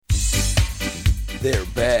They're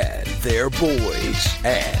bad, they're boys,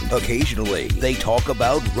 and occasionally they talk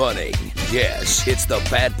about running. Yes, it's the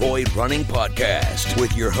Bad Boy Running Podcast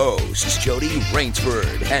with your hosts, Jody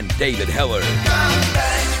Rainsford and David Heller. Come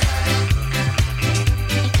back,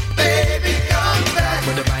 baby, come back.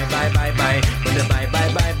 But the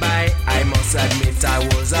bye. I must admit I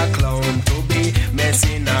was a clown to be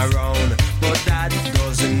messing around. But that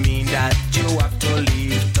doesn't mean that you have to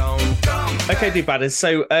leave town. Okay, do-badders.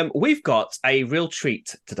 So we've got a real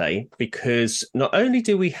treat today because not only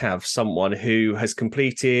do we have someone who has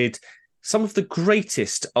completed some of the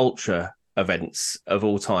greatest ultra events of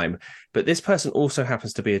all time, but this person also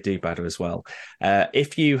happens to be a do-badder as well.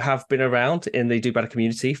 If you have been around in the do-badder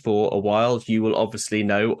community for a while, you will obviously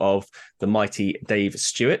know of the mighty Dave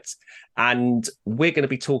Stuart. And we're going to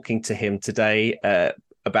be talking to him today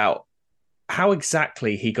about how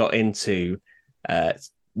exactly he got into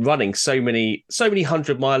running so many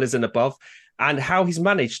 100-milers and above, and how he's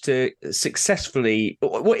managed to successfully,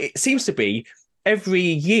 what it seems to be, every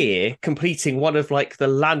year completing one of like the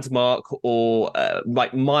landmark or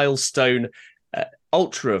like milestone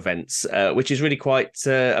ultra events, which is really quite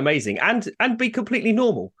amazing, and be completely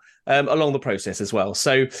normal along the process as well.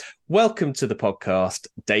 So welcome to the podcast,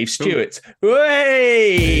 Dave Stuart.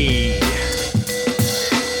 Hey!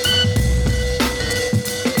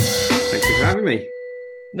 Thank you for having me.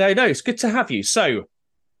 No, it's good to have you. So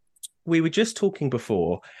we were just talking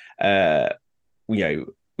before, we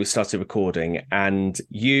started recording, and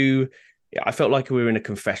I felt like we were in a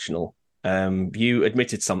confessional. You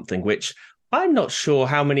admitted something, which I'm not sure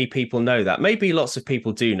how many people know that. Maybe lots of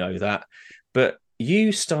people do know that, but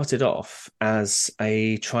you started off as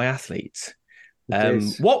a triathlete.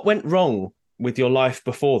 What went wrong with your life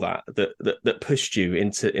before that pushed you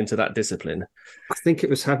into that discipline? I think it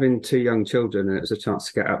was having two young children, and it was a chance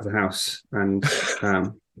to get out of the house and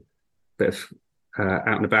a bit of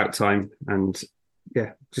out and about time. And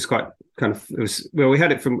yeah, just quite kind of, it was, well, we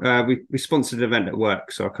had it from, we sponsored an event at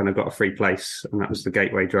work, so I kind of got a free place, and that was the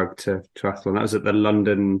gateway drug to triathlon. That was at the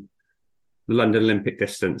London Olympic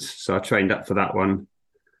distance. So I trained up for that one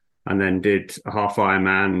and then did a half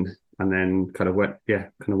Ironman, and then kind of worked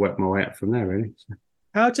my way up from there, really. So.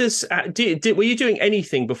 How does were you doing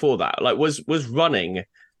anything before that? Like, was running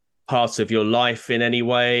part of your life in any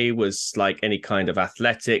way? Was like any kind of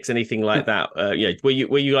athletics, anything like that? Were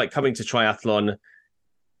you like coming to triathlon,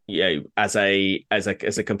 as a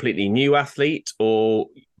completely new athlete, or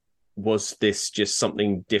was this just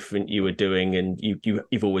something different you were doing, and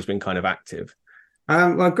you've always been kind of active?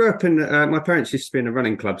 Well, I grew up in, my parents used to be in a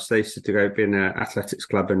running club, so they used to go be in an athletics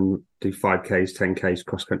club and do 5Ks, 10Ks,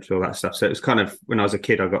 cross country, all that stuff. So it was kind of, when I was a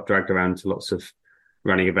kid, I got dragged around to lots of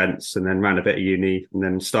running events, and then ran a bit of uni, and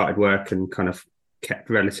then started work and kind of kept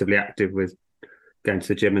relatively active with going to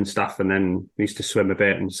the gym and stuff. And then used to swim a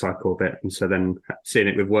bit and cycle a bit. And so then seeing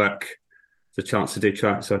it with work, the chance to do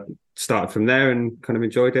triathlon. So I started from there and kind of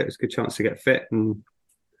enjoyed it. It was a good chance to get fit, and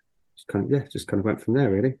just kind of went from there,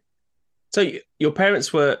 really. So your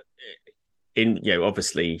parents were in,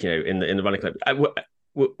 obviously, in the running club.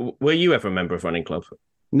 Were you ever a member of running club?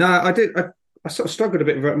 No, I did. I sort of struggled a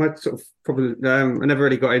bit with it. I never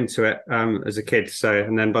really got into it as a kid. So,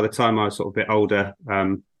 and then by the time I was sort of a bit older,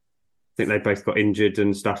 I think they both got injured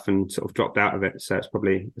and stuff and sort of dropped out of it. So it's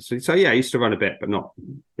probably, so yeah, I used to run a bit, but not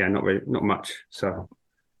really, not much. So,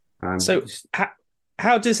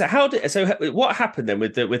 what happened then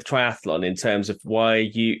with triathlon in terms of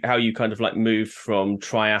how you kind of like moved from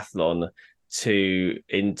triathlon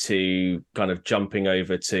into kind of jumping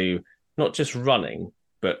over to not just running,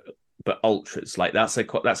 but ultras? Like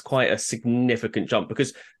that's quite a significant jump,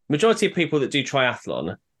 because majority of people that do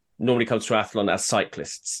triathlon normally come to triathlon as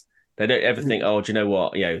cyclists. They don't ever think, oh, do you know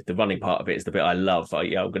what? The running part of it is the bit I love. I'm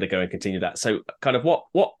going to go and continue that. So, kind of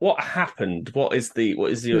what happened? What is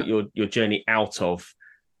your journey out of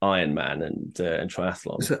Ironman and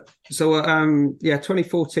triathlon? So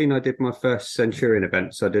 2014, I did my first Centurion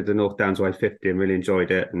event. So I did the North Downs Way 50 and really enjoyed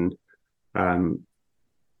it. And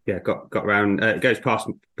got around. It goes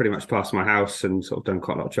pretty much past my house, and sort of done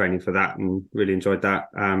quite a lot of training for that, and really enjoyed that.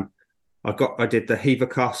 I did the Hever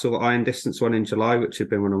Castle Iron Distance one in July, which had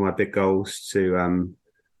been one of my big goals to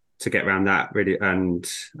get around that, really, and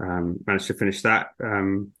managed to finish that.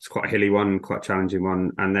 It's quite a hilly one, quite a challenging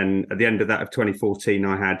one. And then at the end of that of 2014,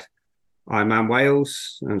 I had Ironman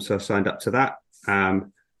Wales, and so I signed up to that.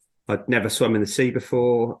 I'd never swum in the sea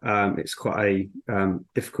before. It's quite a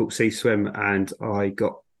difficult sea swim, and I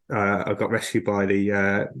got rescued by the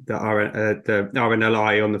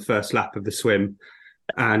RNLI on the first lap of the swim.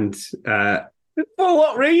 And For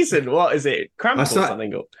what reason? What is it? Cramp I or start-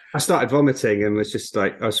 something? Or... I started vomiting and was just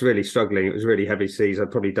like, I was really struggling. It was really heavy seas.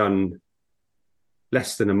 I'd probably done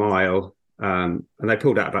less than a mile. And they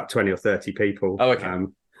pulled out about 20 or 30 people. Oh, okay.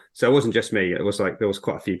 So it wasn't just me. It was like, there was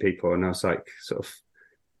quite a few people. And I was like, sort of,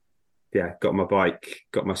 yeah, got my bike,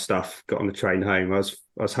 got my stuff, got on the train home. I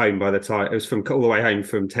was home by the time, it was from all the way home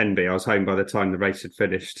from Tenby. I was home by the time the race had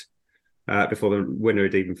finished, before the winner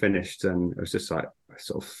had even finished. And it was just like, I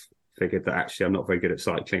sort of figured that actually I'm not very good at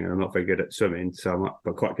cycling and I'm not very good at swimming. So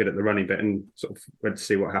I'm quite good at the running bit, and sort of went to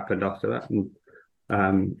see what happened after that.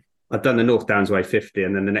 And I'd done the North Downs Way 50,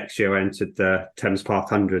 and then the next year I entered the Thames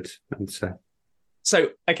Park 100. And so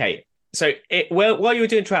okay. So while you were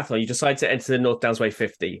doing triathlon, you decided to enter the North Downs Way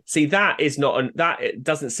 50. See, that is not it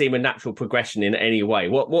doesn't seem a natural progression in any way.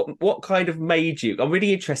 What kind of made you? I'm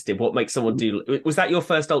really interested. What makes someone do? Was that your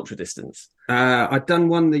first ultra distance? I'd done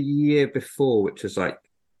one the year before, which was like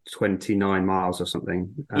 29 miles or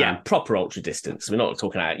something. Yeah, proper ultra distance. We're not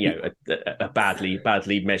talking about a badly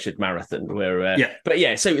measured marathon. Where but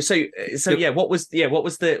yeah. So yeah. What was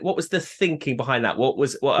the thinking behind that?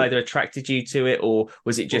 What either attracted you to it, or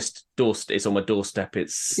was it just it's on my doorstep?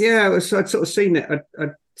 It's I'd sort of seen it.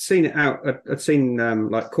 I'd seen it out. I'd seen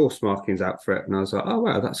like course markings out for it, and I was like, oh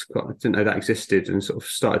wow, that's cool. I didn't know that existed, and sort of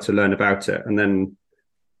started to learn about it, and then.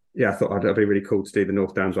 Yeah, I thought it'd be really cool to do the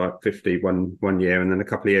North Downs Way 50 one year, and then a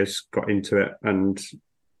couple of years got into it, and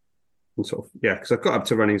sort of, because I got up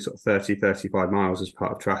to running sort of 30, 35 miles as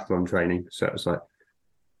part of triathlon training. So it was like,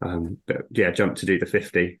 jumped to do the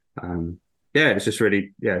 50. It's just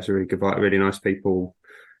really, it's a really good, really nice people,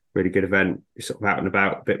 really good event. You're sort of out and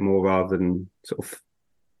about a bit more rather than sort of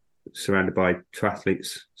surrounded by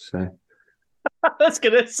triathletes. So. I was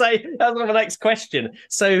going to say that's my next question.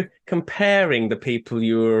 So, comparing the people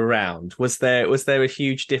you were around, was there a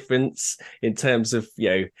huge difference in terms of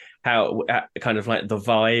how kind of like the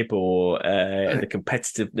vibe or the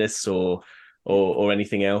competitiveness or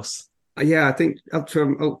anything else? Yeah, I think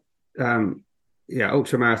ultramarathon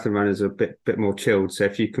runners are a bit more chilled. So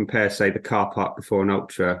if you compare, say, the car park before an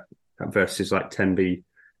ultra versus like Tenby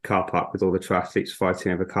car park with all the triathletes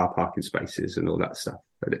fighting over car parking spaces and all that stuff,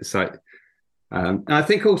 but it's like. And I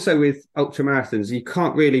think also with ultra marathons, you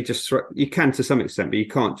can't really just throw. You can to some extent, but you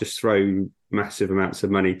can't just throw massive amounts of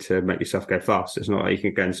money to make yourself go fast. It's not like you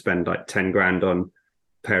can go and spend like 10 grand on a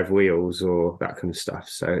pair of wheels or that kind of stuff.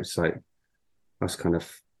 So it's like that's kind of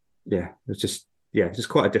it's just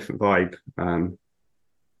quite a different vibe.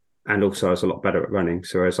 And also I was a lot better at running.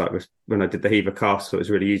 So I was like when I did the Hever Castle, it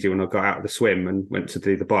was really easy when I got out of the swim and went to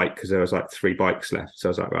do the bike because there was like 3 bikes left. So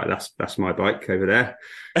I was like, right, that's my bike over there.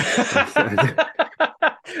 That's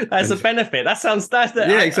a benefit.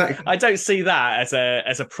 Exactly. I don't see that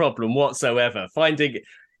as a problem whatsoever. Finding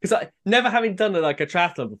because never having done a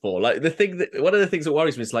triathlon before, like one of the things that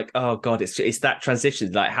worries me is like, oh god, it's that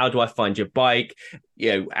transition. Like, how do I find your bike?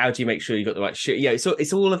 How do you make sure you got the right shit? So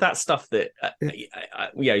it's all of that stuff that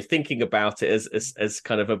thinking about it as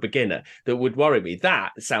kind of a beginner that would worry me.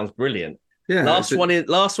 That sounds brilliant. Yeah, last one in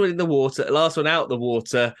the water, last one out the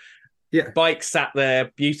water. Yeah, bike sat there,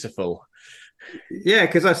 beautiful. Yeah,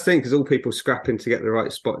 because I think all people scrapping to get the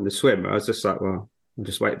right spot in the swim. I was just like, well. I'll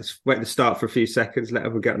just wait to start for a few seconds, let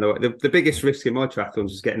everyone get on the way. The biggest risk in my triathlons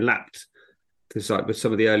was getting lapped. Because like with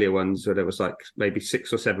some of the earlier ones where there was like maybe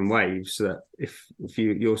 6 or 7 waves, that if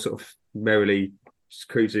you're sort of merrily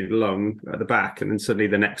cruising along at the back and then suddenly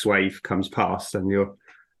the next wave comes past and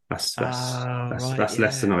that's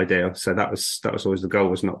less than ideal. So that was always the goal,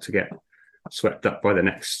 was not to get swept up by the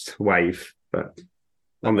next wave. But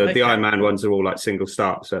on the Ironman ones are all like single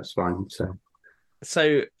start, so it's fine.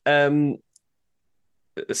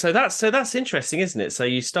 So that's interesting, isn't it? So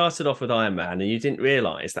you started off with Ironman and you didn't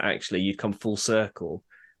realise that actually you'd come full circle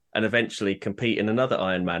and eventually compete in another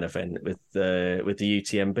Ironman event with the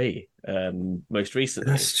UTMB most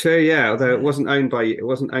recently. That's true, yeah. Although it wasn't owned by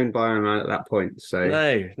Ironman at that point. So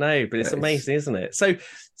no, but it's amazing, isn't it? So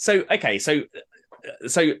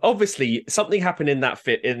obviously something happened in that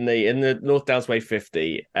fit in the North Downs Way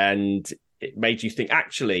 50, and it made you think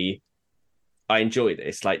actually. I enjoy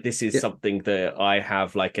this. Like, this is something that I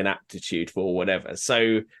have like an aptitude for, or whatever.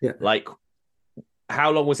 So, like,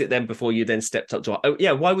 how long was it then before you then stepped up to?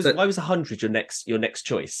 Why was 100 your next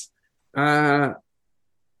choice? Because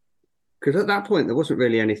at that point there wasn't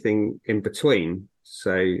really anything in between.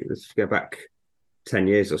 So let's go back 10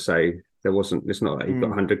 years or so. It's not like you've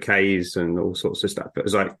got 100 Ks and all sorts of stuff. But it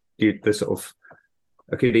was like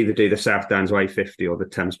I could either do the South Downs Way 50 or the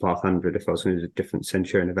Thames Park 100 if I was going to do a different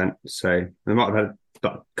Centurion event. So I might have had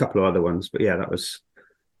a couple of other ones, but gave that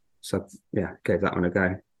one a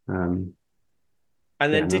go.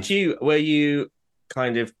 And then were you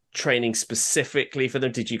kind of training specifically for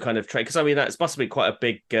them? Did you kind of train? Because I mean, that must have been quite a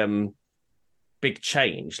big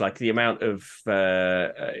change, like the amount of,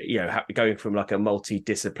 going from like a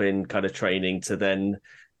multi-discipline kind of training to then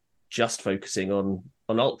just focusing on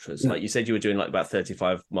ultras. Like you said, you were doing like about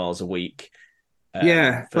 35 miles a week. To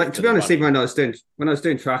be honest, even when I was doing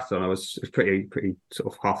triathlon, it was pretty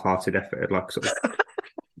sort of half-hearted effort.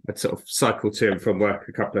 I'd sort of cycle to and from work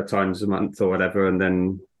a couple of times a month or whatever, and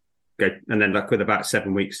then like with about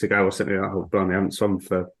 7 weeks to go or something, like, oh blimey, I haven't swum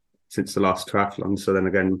since the last triathlon. So then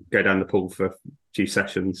again, go down the pool for a few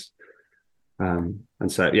sessions. And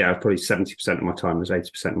so, probably 70% of my time was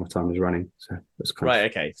 80% of my time was running. So that's right.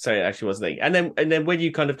 Okay. So it actually wasn't. And then when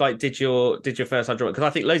you kind of like did your first 100, because I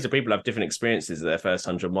think loads of people have different experiences of their first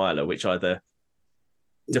 100 miler, which either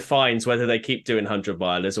defines whether they keep doing 100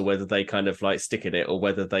 milers or whether they kind of like stick at it or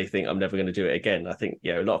whether they think I'm never going to do it again. I think,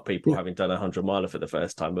 a lot of people having done 100 miler for the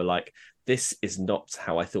first time were like, this is not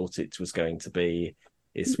how I thought it was going to be.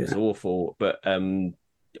 It was awful. But,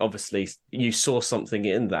 obviously you saw something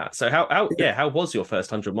in that. So how was your first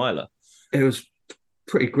 100 miler? It was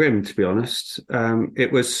pretty grim, to be honest. I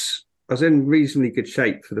was in reasonably good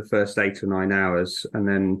shape for the first 8 or 9 hours, and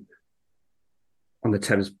then on the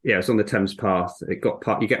Thames, it was on the Thames path.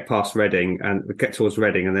 You get past Reading and we get towards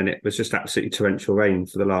Reading, and then it was just absolutely torrential rain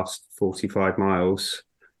for the last 45 miles.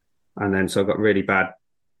 And then so I got really bad.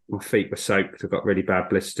 My feet were soaked. I got really bad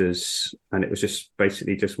blisters, and it was just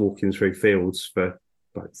basically just walking through fields for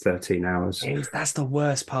like 13 hours. That's the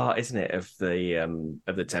worst part, isn't it, of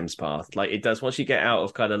the Thames path? Like it does once you get out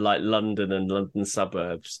of kind of like London and London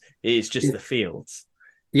suburbs, it's just the fields.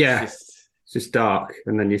 Yeah, it's just dark,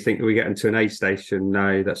 and then you think, are we getting to an aid station?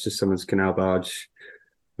 No, that's just someone's canal barge.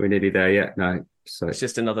 We're nearly there yet. No, so it's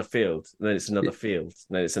just another field, and then it's another field,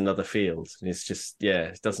 and then it's another field, and it's just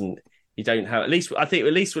it doesn't. You don't have, at least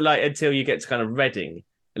we're like, until you get to kind of Reading,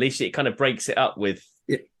 at least it kind of breaks it up with.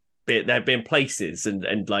 There have been places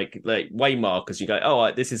and like way markers. You go,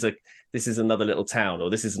 oh, this is another little town, or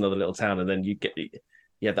this is another little town, and then you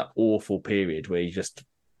have that awful period where you're just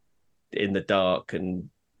in the dark and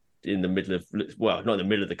in the middle of, well, not in the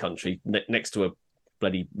middle of the country, next to a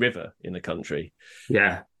bloody river in the country.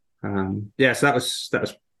 So that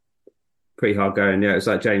was pretty hard going. It was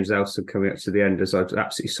like James Elson coming up to the end as I was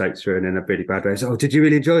absolutely soaked through and in a really bad way. So, did you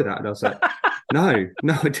really enjoy that? And I was like, no,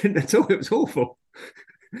 I didn't at all. It was awful.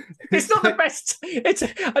 It's not the best. I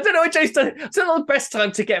don't know, James. It's not the best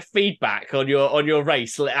time to get feedback on your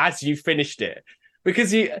race as you finished it,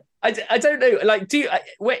 because I don't know. Like,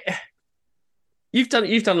 wait? You've done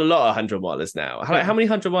a lot of 100 milers now. How many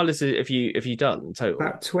 100 milers have you done in total?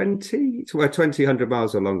 About 20. Well, 20 100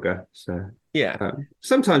 miles or longer. So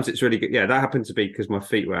sometimes it's really good. Yeah, that happened to be because my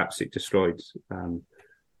feet were absolutely destroyed.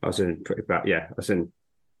 I was in pretty bad. Yeah, I was in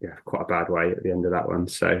quite a bad way at the end of that one.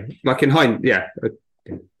 So like in hindsight,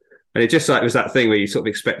 and it just like was that thing where you sort of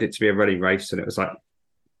expect it to be a running race, and it was like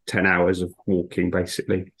 10 hours of walking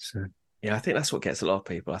basically. So I think that's what gets a lot of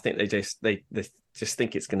people. I think they just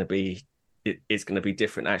think it's going to be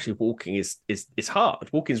different. Actually, walking is hard.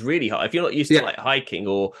 Walking is really hard if you're not used to like hiking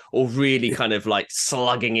or really kind of like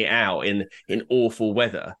slugging it out in awful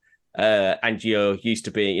weather, and you're used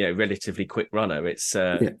to being relatively quick runner. It's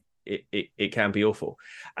it can be awful.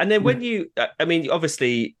 And then when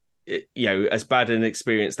obviously, as bad an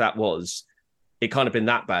experience that was, it kind of been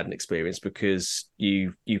that bad an experience because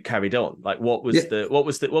you carried on. Like, what was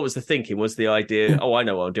the thinking? Was the idea? Oh, I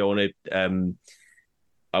know what I'll do.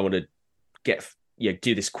 I want to get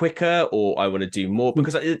do this quicker, or I want to do more.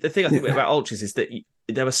 Because the thing I think about ultras is that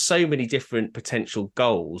there are so many different potential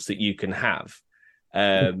goals that you can have.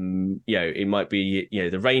 It might be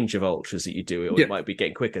the range of ultras that you do, or it might be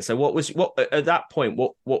getting quicker. So what at that point?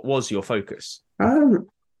 What was your focus?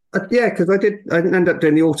 Because I didn't end up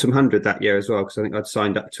doing the Autumn 100 that year as well, because I think I'd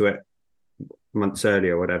signed up to it months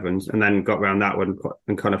earlier or whatever, and then got around that one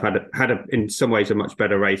and kind of had in some ways a much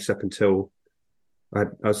better race up until I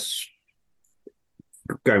was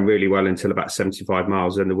going really well until about 75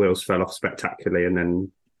 miles, and the wheels fell off spectacularly, and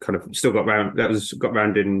then kind of still got round. Got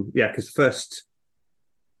round in because the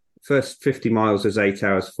first 50 miles was 8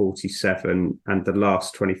 hours 47, and the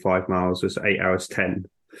last 25 miles was 8 hours 10.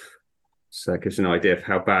 So it gives you an idea of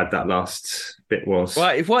how bad that last bit was.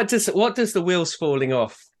 Right. What does the wheels falling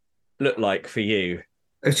off look like for you?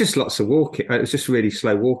 It was just lots of walking. It was just really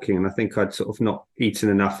slow walking, and I think I'd sort of not eaten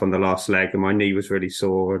enough on the last leg, and my knee was really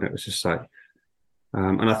sore, and it was just like.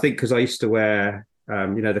 And I think because I used to wear,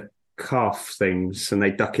 the calf things, and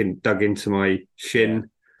they dug into my shin,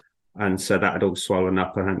 and so that had all swollen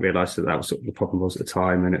up. I hadn't realised that was what the problem was at the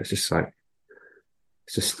time, and it was just like,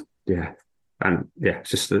 and yeah, it's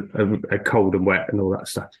just a cold and wet and all that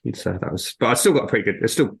stuff. And so that was, but I still got pretty good.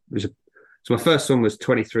 So my first one was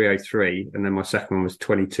 23:03, and then my second one was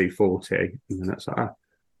 22:40, and then that's like,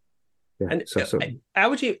 yeah. And so how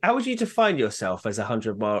would you define yourself as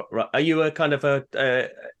 100-mile? Are you a kind of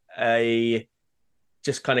a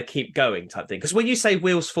just kind of keep going type thing? Because when you say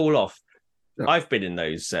wheels fall off, I've been in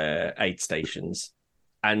those aid stations,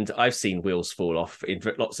 and I've seen wheels fall off in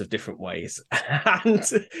lots of different ways. And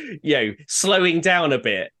slowing down a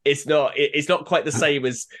bit, it's not quite the same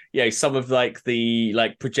as some of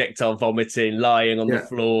the projectile vomiting, lying on the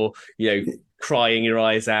floor, crying your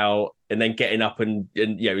eyes out, and then getting up and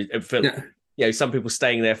some people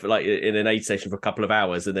staying there for in an aid station for a couple of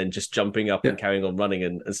hours and then just jumping up and carrying on running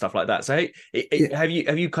and stuff like that. So have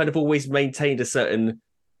you kind of always maintained a certain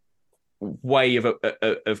way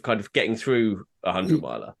of kind of getting through a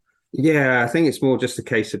 100-miler? Yeah, I think it's more just a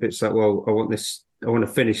case of it's like, well, I want to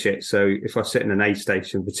finish it. So if I sit in an aid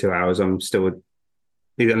station for 2 hours, I'm still,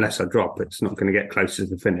 unless I drop, it's not going to get closer to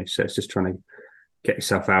the finish. So it's just trying to get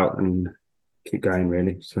yourself out and keep going,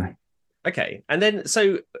 really. So okay, and then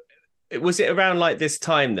so was it around this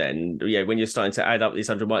time then? When you're starting to add up these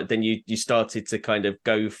 100 miles, then you started to kind of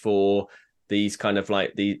go for these kind of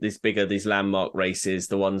these landmark races,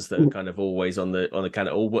 the ones that are kind of always on the kind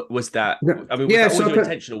of, or was that? I mean, was that always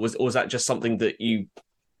intentional? Or was that just something that you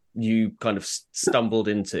kind of stumbled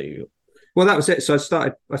into? Well, that was it. So I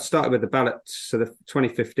started with the ballot. So the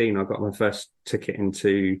 2015, I got my first ticket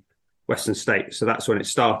into Western States. So that's when it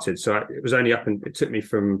started. So it was only it took me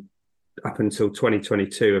from up until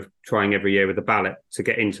 2022 of trying every year with the ballot to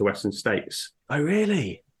get into Western States. Oh,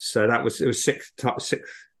 really? So it was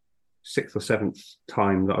sixth or seventh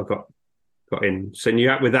time that I got in. So you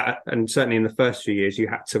had with that, and certainly in the first few years, you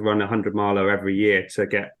had to run 100-miler every year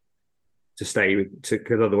to stay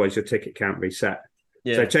because otherwise your ticket can't reset.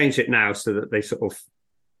 Yeah. So I changed it now so that they sort of,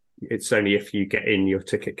 it's only if you get in your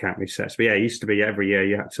ticket can't reset. But yeah, it used to be every year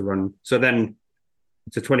you had to run. So then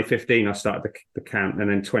to 2015 I started the count, and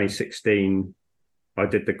then 2016 I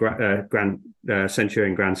did the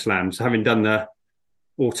Centurion Grand Slam. So having done the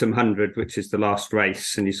Autumn 100, which is the last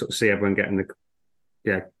race, and you sort of see everyone getting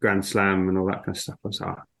the Grand Slam and all that kind of stuff, I was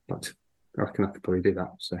like, but I reckon I could probably do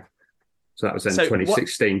that. So that was then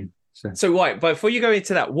 2016. So why? But before you go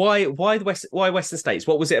into that, why Western States?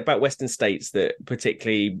 What was it about Western States that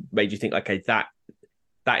particularly made you think, okay, that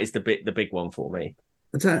is the big one for me?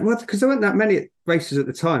 Well, because there weren't that many races at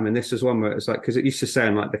the time, and this was one where it was because it used to say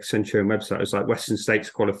on the Centurion website, it was Western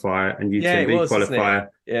States qualifier and UTMB qualifier.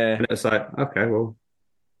 Yeah, and it was okay, well,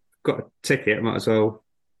 got a ticket, might as well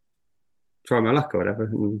try my luck or whatever.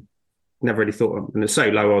 And never really thought, and there's so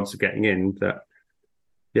low odds of getting in that,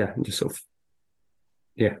 and just sort of,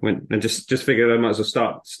 went and just figured I might as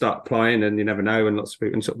well start applying, and you never know, and lots of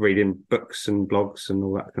people, and sort of reading books and blogs and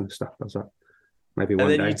all that kind of stuff. I was like, maybe one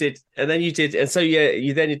day. And so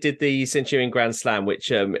you then did the Centurion Grand Slam,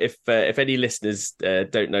 which if any listeners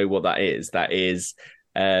don't know what that is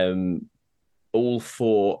all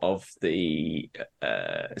four of the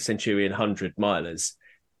Centurion 100 milers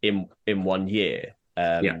in 1 year.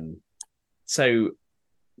 So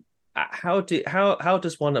how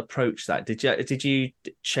does one approach that? Did you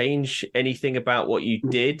change anything about what you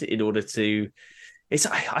did in order to?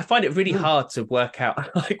 I find it really hard to work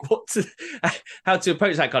out how to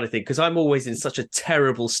approach that kind of thing, because I'm always in such a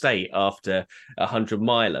terrible state after a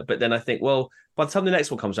 100-miler. But then I think, well, by the time the next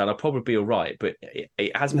one comes around, I'll probably be all right. But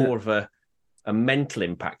it has more of a mental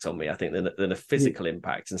impact on me, I think, than a physical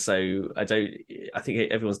impact. And so I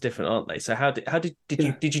think everyone's different, aren't they? So how did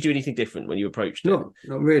you do anything different when you approached it?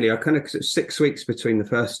 Not really. I kind of 6 weeks between the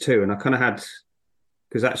first two, and I kind of had,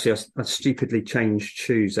 because actually I stupidly changed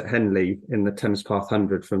shoes at Henley in the Thames Path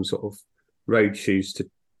 100 from sort of road shoes to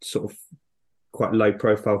sort of quite low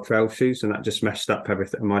profile trail shoes, and that just messed up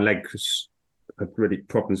everything. And my leg had really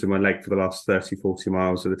problems with my leg for the last 30-40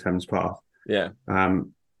 miles of the Thames Path. Yeah.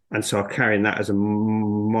 And so I'm carrying that as a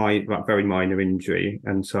very minor injury.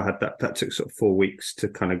 And so I had that took sort of 4 weeks to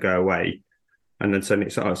kind of go away. And then suddenly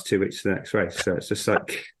it's 2 weeks to the next race. So it's just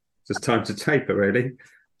just time to taper, really.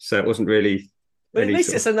 So it wasn't really. But at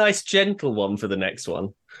least it's a nice gentle one for the next one.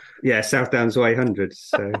 Yeah, South Downs Way 100.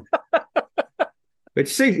 So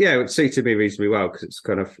which suited me reasonably well, because it's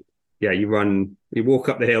kind of, you walk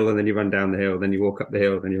up the hill and then you run down the hill, then you walk up the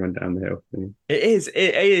hill, then you run down the hill. It is.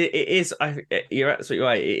 You're absolutely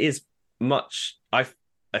right. It is much. I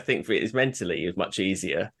think for it is mentally is much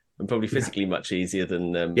easier, and probably physically much easier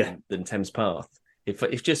than Thames Path.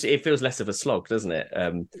 It feels less of a slog, doesn't it?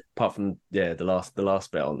 Apart from the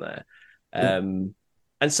last bit on there. And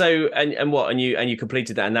so you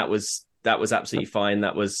completed that, and that was absolutely fine.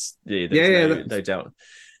 That was no doubt.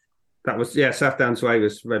 That was South Downs Way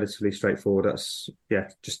was relatively straightforward. That's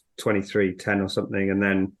just 23:10 or something, and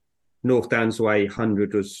then North Downs Way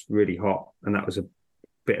 100 was really hot, and that was a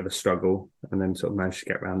bit of a struggle, and then sort of managed to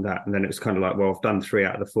get around that. And then it was kind of like, well, I've done 3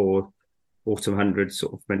 out of the 4 autumn 100.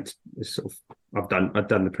 I've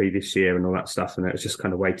done the previous year and all that stuff, and it was just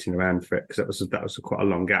kind of waiting around for it because that was quite a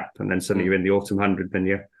long gap. And then suddenly you're in the autumn 100, then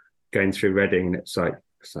you're going through Reading, and it's a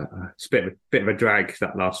bit of a drag,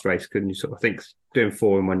 that last race. Couldn't you sort of think doing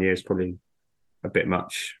 4 in 1 year is probably a bit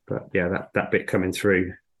much, but yeah, that bit coming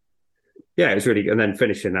through, it was really. And then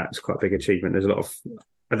finishing that was quite a big achievement. There's a lot of,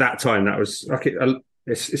 at that time, that was like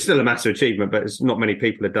it's still a massive achievement, but it's not many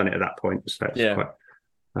people have done it at that point. So it's quite,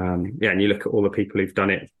 and you look at all the people who've done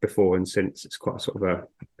it before and since, it's quite sort of a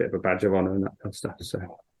bit of a badge of honor and that kind of stuff. So,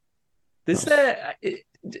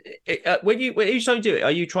 when you trying to do it, are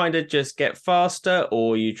you trying to just get faster,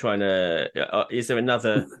 or are you trying to? Is there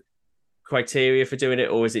another criteria for doing it,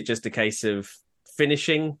 or is it just a case of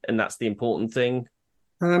finishing and that's the important thing?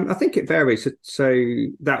 I think it varies. So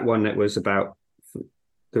that one, it was about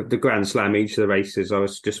the Grand Slam, each of the races, I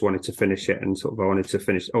was just wanted to finish it, and sort of I wanted to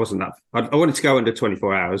finish. I wanted to go under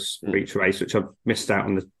 24 hours for each race, which I missed out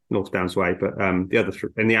on the North Downs Way. But the other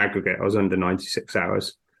in the aggregate, I was under 96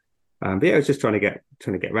 hours. But I was just trying to get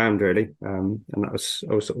round really, and I was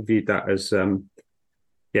sort of viewed that as that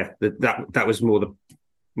was more the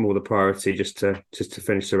priority, just to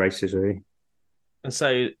finish the races really. And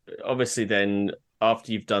so obviously then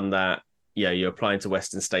after you've done that, you're applying to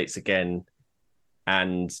Western States again.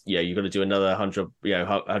 And you've got to do another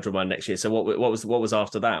 100 mile next year. So what was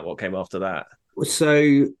after that? What came after that?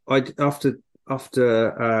 So after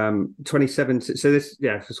 2017. So this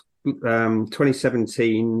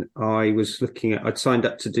 2017. I was looking at. I'd signed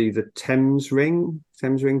up to do the Thames Ring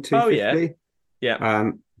 250. Oh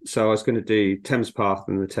yeah. So I was going to do Thames Path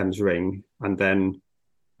and the Thames Ring, and then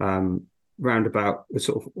round about the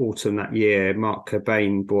sort of autumn that year, Mark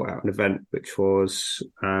Cobain brought out an event which was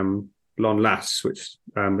Lon Lass, which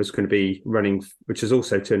was going to be running, which is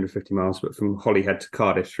also 250 miles, but from Holyhead to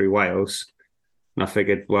Cardiff through Wales. And I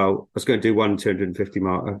figured, well, I was going to do one 250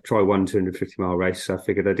 mile race. So I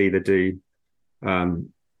figured I'd either do, I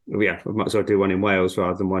might as well do one in Wales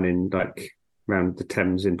rather than one in like around the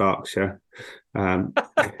Thames in Berkshire.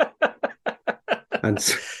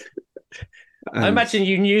 I imagine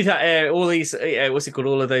you knew that all these, what's it called,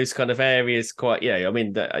 all of those kind of areas quite, I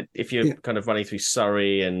mean, if you're kind of running through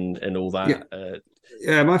Surrey and all that.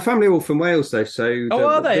 Yeah, my family are all from Wales though. So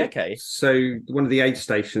are they? Okay. So one of the aid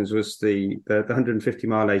stations was the 150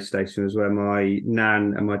 mile aid station was where my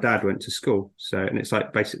nan and my dad went to school. So, and it's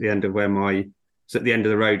like basically the end of it's at the end of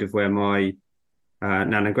the road of where my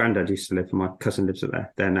nan and granddad used to live, and my cousin lives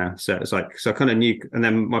there now. So it's like, so I kind of knew, and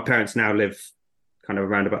then my parents now live kind of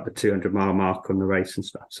around about the 200 mile mark on the race and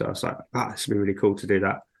stuff. So I was like, this would be really cool to do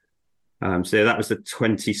that. So that was the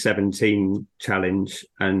 2017 challenge,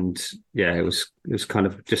 and it was kind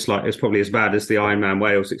of just like, it was probably as bad as the Ironman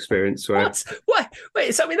Wales experience. Where what?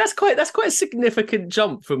 Wait, so I mean that's quite a significant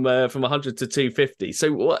jump from 100 to 250.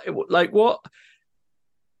 So what?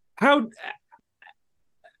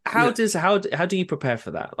 How do you prepare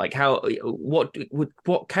for that? Like what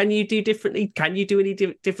can you do differently? Can you do any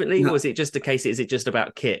differently, or is it just a case? Is it just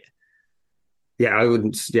about kit? I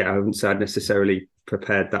wouldn't say I'd necessarily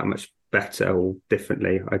prepared that much better or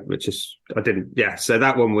differently. I didn't. So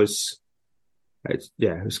that one was, it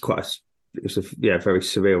was a very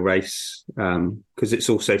surreal race because it's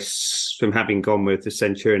also from having gone with the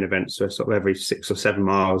Centurion events, so sort of every 6 or 7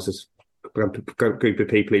 miles there's a group of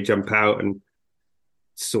people who jump out and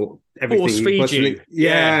sort everything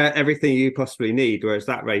everything you possibly need. Whereas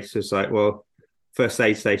that race was like, well, first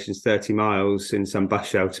aid station's 30 miles in some bus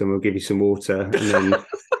shelter, and we'll give you some water, and then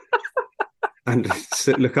and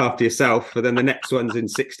look after yourself. But then the next one's in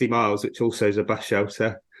 60 miles, which also is a bus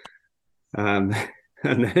shelter, and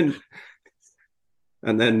then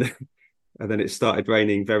it started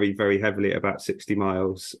raining very, very heavily at about 60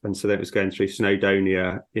 miles, and so then it was going through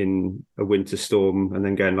Snowdonia in a winter storm, and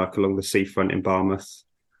then going like along the seafront in Barmouth,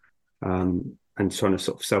 and trying to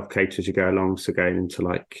sort of self-cater as you go along. So going into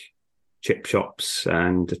like chip shops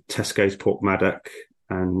and Tesco's Pork Maddock,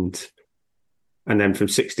 and then from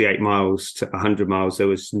 68 miles to 100 miles there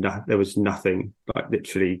was nothing. Like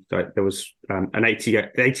literally, like there was an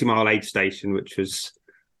 80 mile aid station, which was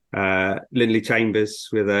Lindley Chambers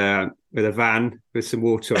with a van with some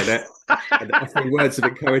water on it and offering words of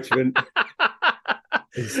encouragement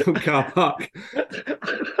in some car park,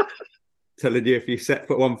 telling you if you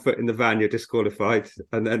put one foot in the van you're disqualified.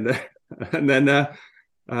 And then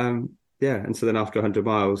yeah, and so then after 100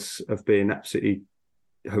 miles of being absolutely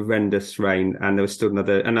horrendous rain, and there was still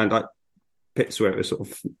another, and then like pits where it was sort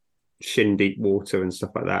of shin deep water and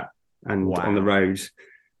stuff like that, and on the road,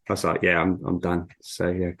 I was like, yeah, I'm done. So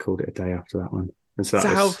yeah, called it a day after that one. And so,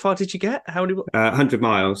 how far did you get? How many? 100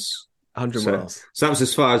 miles. 100 miles. So that was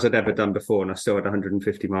as far as I'd ever done before, and I still had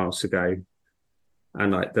 150 miles to go.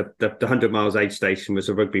 And like the 100 miles aid station was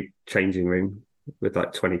a rugby changing room with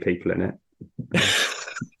like 20 people in it.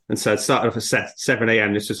 And so it started off at 7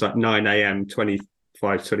 a.m. This was like 9 a.m.,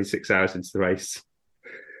 26 hours into the race.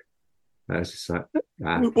 I was just like,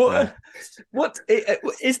 what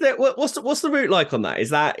is there? What's the route like on that?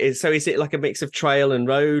 Is it like a mix of trail and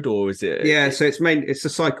road, or is it? Yeah, so it's a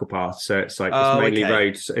cycle path. So it's like it's mainly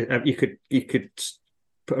roads. You could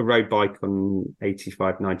put a road bike on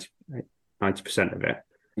 85, 90% of it.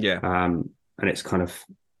 Yeah. And it's kind of,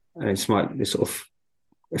 it's sort of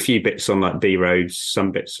a few bits on like B roads.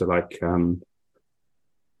 Some bits are like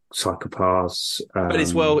cycle paths. But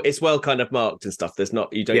it's well kind of marked and stuff. There's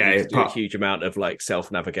not, you don't need to do a huge amount of like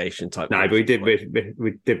self-navigation type. No, but we did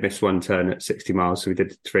miss one turn at 60 miles. So we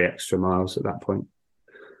did 3 extra miles at that point.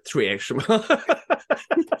 3 extra miles.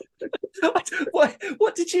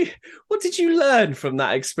 What did you learn from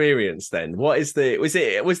that experience then? What do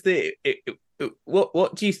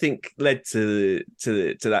you think led to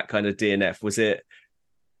that kind of DNF? Was it,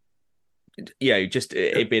 just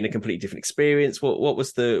it being a completely different experience?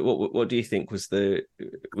 What do you think was the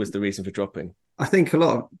reason for dropping? I think a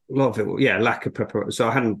lot of it, lack of preparation. So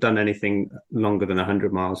I hadn't done anything longer than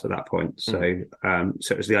 100 miles at that point. So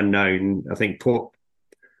so it was the unknown. I think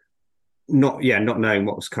not knowing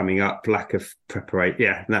what was coming up, lack of preparation.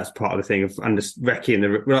 Yeah, and that's part of the thing of recceing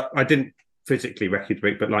the. Well, I didn't physically recce the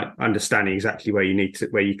route, but like understanding exactly where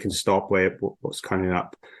you can stop, what's coming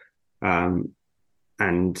up, and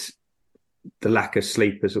the lack of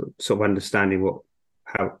sleep is sort of understanding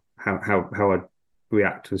how I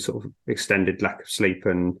react to sort of extended lack of sleep,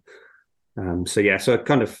 and so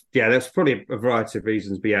kind of there's probably a variety of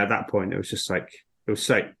reasons, but at that point it was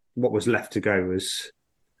what was left to go was.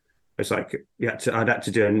 It's like I'd had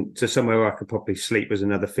to do to somewhere where I could probably sleep was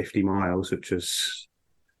another 50 miles, which was.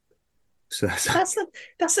 So that's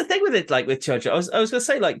the thing with it. Like with Chojo, I was going to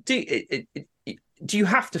say, like, do you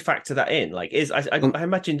have to factor that in? Like, I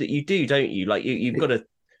imagine that you do, don't you? Like, you've got to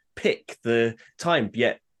pick the time.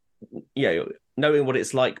 Yet, knowing what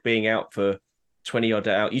it's like being out for 20 odd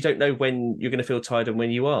hours, you don't know when you're going to feel tired and when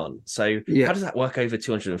you aren't. So, how does that work over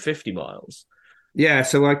 250 miles? Yeah,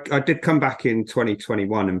 so I did come back in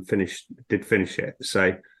 2021 and finish it.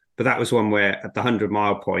 So, but that was one where at the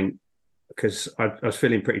 100-mile point, because I was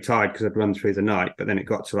feeling pretty tired because I'd run through the night, but then I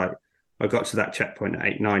got to that checkpoint at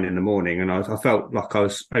 8-9 in the morning, and I felt like I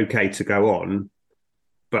was okay to go on,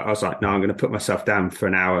 but I was like, no, I'm going to put myself down for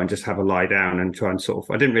an hour and just have a lie down and try and sort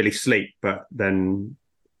of. I didn't really sleep, but then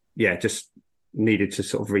just needed to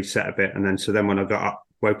sort of reset a bit, and then when I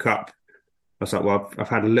woke up. I was like, well, I've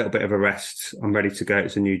had a little bit of a rest. I'm ready to go.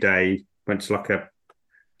 It's a new day. Went to like a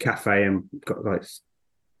cafe and got like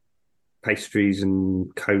pastries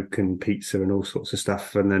and Coke and pizza and all sorts of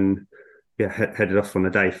stuff. And then, headed off on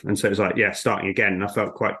the day. And so it was like, starting again. And I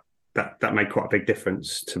felt that made quite a big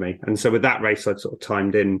difference to me. And so with that race, I'd sort of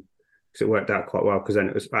timed in because it worked out quite well. Because then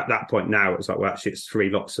it was at that point now, it was like, well, actually, it's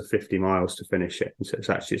 3 lots of 50 miles to finish it. And so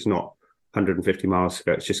it's not 150 miles to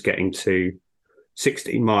go. It's just getting to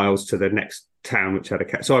 16 miles to the next town, which had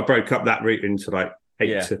a so I broke up that route into like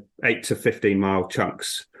 8 to 15 mile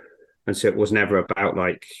chunks, and so it was never about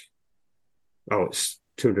like, oh, it's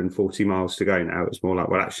 240 miles to go now. It was more like,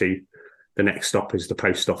 well, actually the next stop is the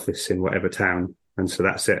post office in whatever town, and so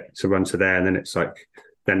that's it, to run to there, and then it's like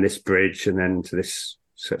then this bridge and then to this,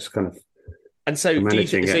 so it's kind of. And so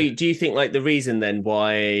do you think like the reason then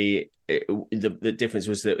why the difference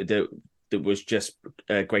was that was just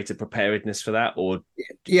greater preparedness for that, or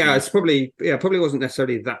it's probably wasn't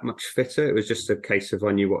necessarily that much fitter. It was just a case of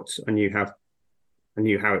I knew how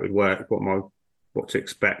it would work, what to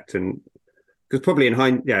expect, and because probably in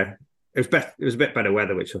hindsight, it was a bit better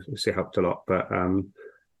weather, which obviously helped a lot. But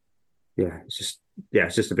it's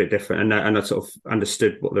just a bit different, and I sort of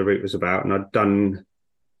understood what the route was about, and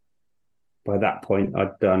by that point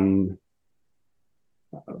I'd done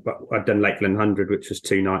Lakeland 100, which was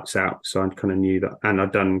 2 nights out, so I kind of knew that, and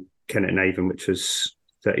I'd done Kennet and Avon, which was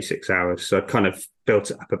 36 hours, so I kind of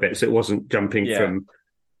built it up a bit, so it wasn't jumping from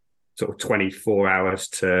sort of 24 hours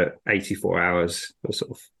to 84 hours, or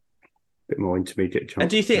sort of a bit more intermediate jump. And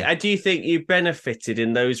do you think you benefited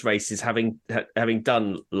in those races having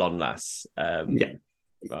done Longlass? Like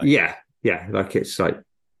it's like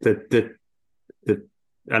the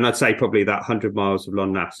And I'd say probably that 100 miles of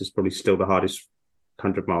Lon Nass is probably still the hardest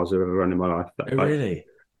 100 miles I've ever run in my life. Oh, really?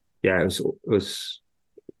 Yeah, it was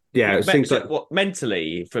things like what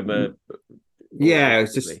mentally from a it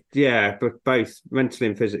was just but both mentally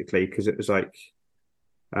and physically, because it was like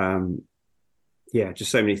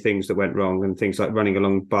just so many things that went wrong, and things like running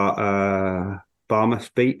along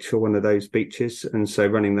Barmouth Beach, or one of those beaches, and so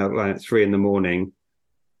running that line at 3 a.m,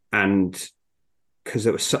 and because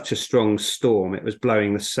it was such a strong storm, it was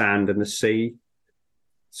blowing the sand and the sea,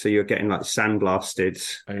 so you're getting like sandblasted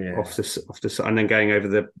off the and then going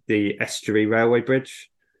over the estuary railway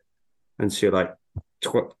bridge, and so you're like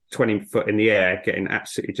 20 foot in the air, getting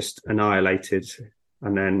absolutely just annihilated,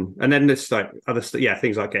 and then there's like other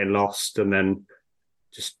things like getting lost, and then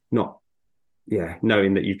just not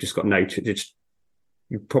knowing that you've just got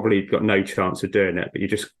you've probably got no chance of doing it, but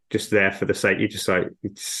you're just there for the sake. You just like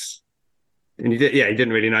you didn't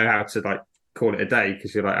really know how to like call it a day,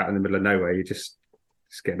 because you're like out in the middle of nowhere. You just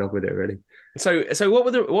getting on with it, really. So what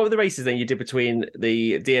were the races then you did between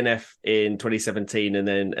the DNF in 2017 and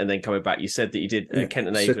then coming back? You said that you did Kent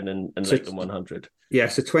and Avon and Lakeland 100. Yeah,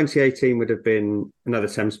 so 2018 would have been another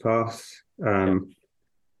Thames Path.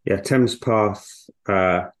 Thames Path,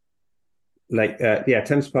 Thames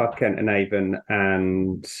Path, Kent and Avon,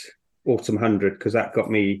 and Autumn 100, because that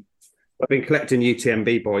got me. I've been collecting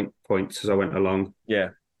UTMB points as I went along. Yeah.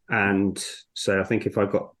 And so I think if I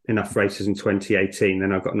got enough races in 2018,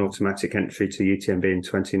 then I got an automatic entry to UTMB in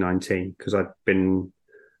 2019, because I'd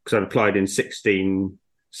applied in 16,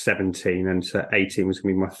 17, and so 18 was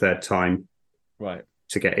going to be my third time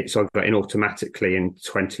to get it. So I got in automatically in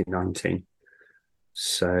 2019.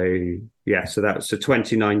 So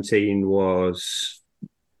 2019 was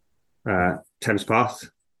Thames Path,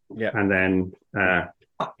 and then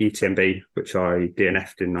UTMB, which I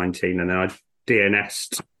DNF'd in 19, and then I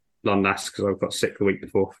DNS'd Lon Nass because I got sick the week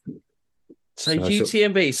before. So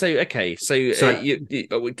UTMB.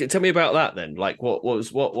 You tell me about that then. Like,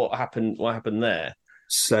 what happened? What happened there?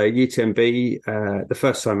 So UTMB, the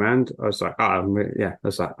first time around, I was like,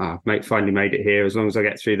 mate, finally made it here. As long as I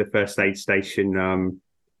get through the first aid station,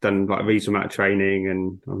 done like a reasonable amount of training,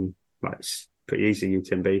 and like it's pretty easy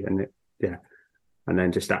UTMB, and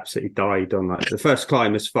then just absolutely died on like the first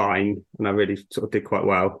climb was fine, and I really sort of did quite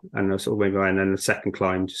well, and I sort of moved away, and then the second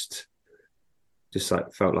climb just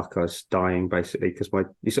like felt like I was dying basically, because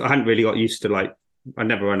I hadn't really got used to, like, I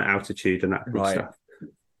never run at altitude and that kind of stuff,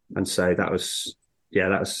 and so that was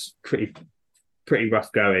pretty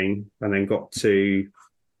rough going, and then got to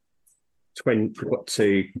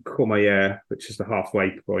Courmayeur, which is the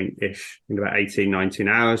halfway point ish, in about 18, 19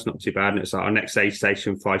 hours, not too bad. And it's like our next aid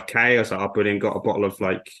station 5k. I was like, oh, brilliant, got a bottle of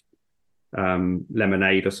like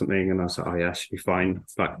lemonade or something, and I was like, oh yeah, that should be fine.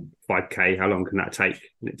 It's like 5k, how long can that take?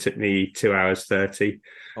 And it took me 2 hours 30.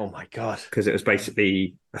 Oh my god, because it was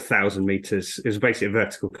basically 1,000 meters. It was basically a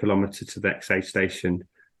vertical kilometer to the next aid station,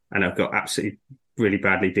 and I got absolutely really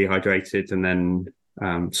badly dehydrated, and then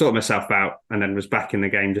sorted myself out, and then was back in the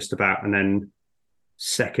game just about. And then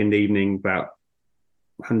second evening, about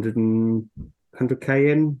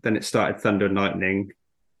 100k in, then it started thunder and lightning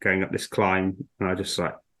going up this climb, and I was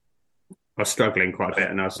struggling quite a bit,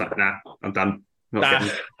 and I was like, nah, I'm done.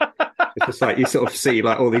 It's just like you sort of see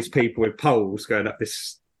like all these people with poles going up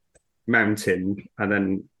this mountain, and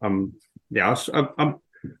then I'm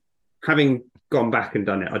having gone back and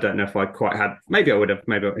done it. I don't know if I quite had. Maybe I would have.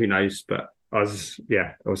 Maybe, who knows? But I was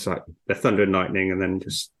like the thunder and lightning, and then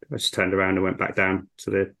I just turned around and went back down to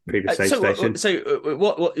the previous aid station.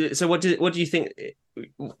 What do you think?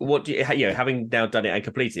 What do you, having now done it and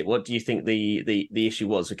completed it, what do you think the issue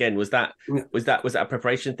was? Again, was that a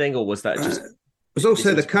preparation thing, or was that just? It was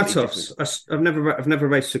also the cutoffs. I've never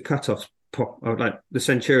raced the cutoffs, like the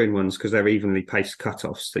Centurion ones, because they're evenly paced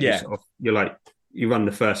cutoffs. You're like, you run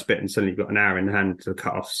the first bit and suddenly you've got an hour in hand to the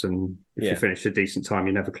cutoffs, and if you finish a decent time,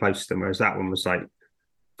 you're never close to them. Whereas that one was like,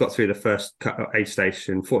 got through the first aid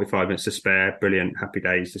station, 45 minutes to spare, brilliant, happy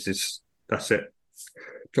days. That's it,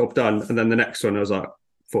 job done. And then the next one, I was like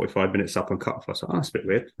 45 minutes up on cutoff. I was like, oh, that's a bit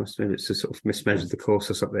weird. Maybe it's just sort of mismeasured the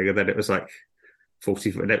course or something. And then it was like 40.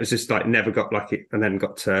 It was just like never got like it, and then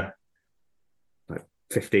got to like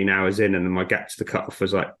 15 hours in, and then my gap to the cutoff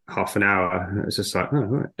was like half an hour. And it was just like, oh,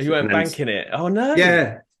 right. You weren't banking it. Oh no.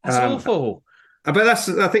 Yeah. That's awful. But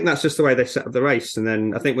I think that's just the way they set up the race. And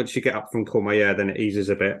then I think once you get up from Courmayeur, then it eases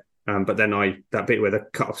a bit. But then that bit where the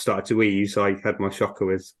cutoff started to ease, I had my shocker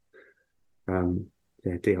with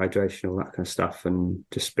dehydration, all that kind of stuff, and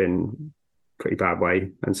just been pretty bad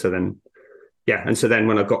way. And so then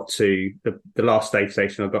when I got to the last aid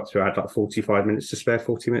station I got to, I had like 40 minutes to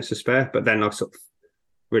spare. But then I sort of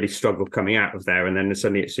really struggled coming out of there, and then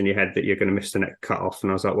suddenly it's in your head that you're going to miss the next cut off,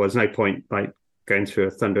 and I was like, well, there's no point like going through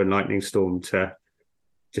a thunder and lightning storm to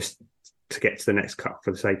get to the next cut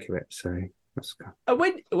for the sake of it. So that's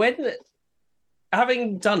when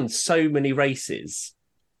having done so many races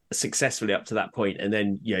successfully up to that point, and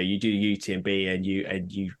then you do UTMB and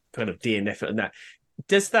you kind of DNF it, and that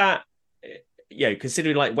does that,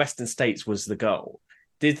 considering like Western States was the goal,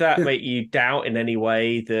 did that make you doubt in any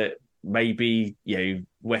way that maybe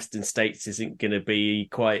Western States isn't going to be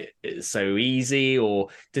quite so easy, or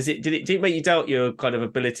did it make you doubt your kind of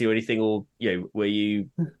ability or anything, or were you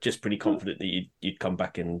just pretty confident that you'd come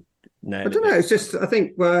back and nail it? I don't know. It's just, I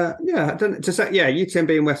think, I don't know. Just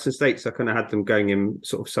UTMB and Western States, I kind of had them going in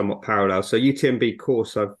sort of somewhat parallel. So UTMB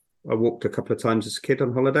course, I walked a couple of times as a kid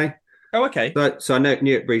on holiday. Oh, okay. So I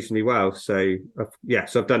knew it reasonably well. So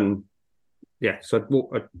I've done. Yeah, so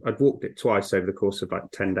I'd walked it twice over the course of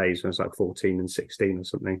like 10 days when I was like 14 and 16 or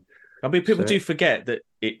something. I mean, people do forget that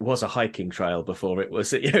it was a hiking trail before it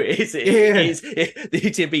was. The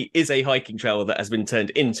UTMB is a hiking trail that has been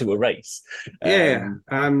turned into a race.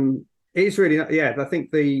 It's really, I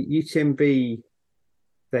think the UTMB,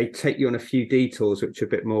 they take you on a few detours which are a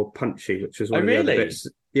bit more punchy, which was one of the other bits.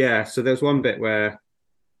 Yeah, so there was one bit where,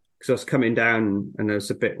 because I was coming down, and there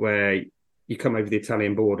was a bit where you come over the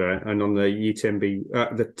Italian border, and on the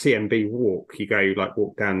the TMB walk, you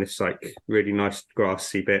walk down this like really nice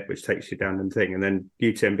grassy bit, which takes you down the thing. And then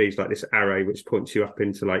UTMB is like this arrow, which points you up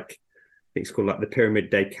into like, I think it's called like the Pyramid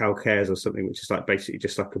des Calcaires or something, which is like basically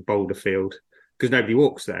just like a boulder field, because nobody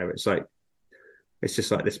walks there. It's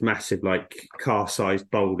just like this massive, like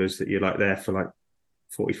car-sized boulders that you're like there for like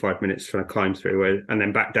 45 minutes trying to climb through, and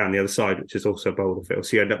then back down the other side, which is also a boulder field.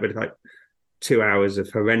 So you end up with like 2 hours of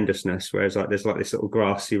horrendousness, whereas like there's like this little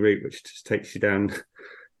grassy route which just takes you down,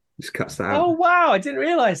 just cuts that out. Oh wow, I didn't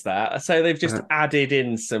realise that. So they've just added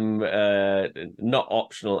in some not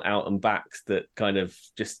optional out and backs that kind of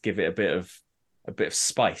just give it a bit of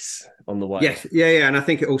spice on the way. Yes, yeah, and I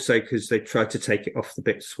think it also, because they tried to take it off the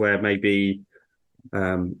bits where maybe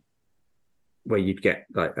where you'd get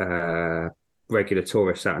like regular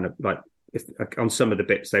tourists out, and like on some of the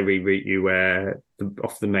bits they reroute you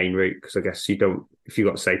off the main route, because I guess you don't, if you've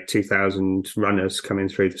got say 2,000 runners coming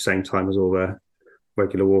through the same time as all the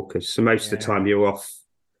regular walkers, so most of the time you're off.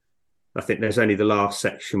 I think there's only the last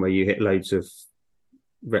section where you hit loads of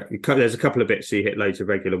there's a couple of bits so you hit loads of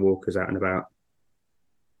regular walkers out and about,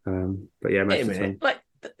 but yeah, most of the time.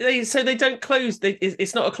 So they don't close.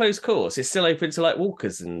 It's not a closed course. It's still open to like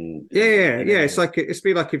walkers and It's like it'd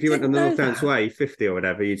be like if you went on the North Downs Way 50 or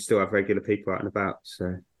whatever, you'd still have regular people out and about.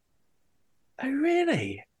 So, oh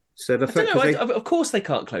really? So of course they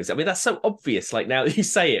can't close it. I mean, that's so obvious. Like now that you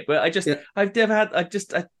say it, but I've never had.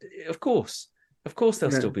 Of course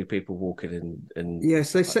there'll still be people walking and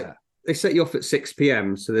So they set you off at 6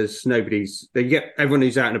 p.m. So there's nobody's. They get everyone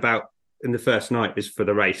who's out and about in the first night is for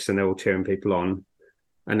the race, and they're all cheering people on.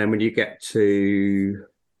 And then when you get over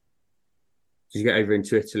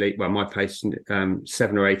into Italy, well, my place,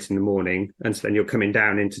 7 or 8 in the morning, and so then you're coming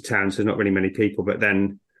down into town, so there's not really many people. But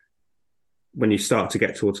then when you start to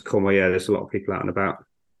get towards Courmayeur, there's a lot of people out and about.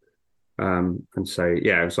 And so,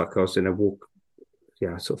 it was like I was in a walk,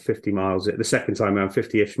 sort of 50 miles. The second time around,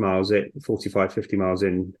 50-ish miles, 45, 50 miles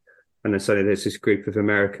in. And then suddenly there's this group of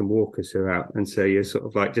American walkers who are out. And so you're sort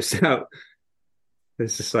of like just out.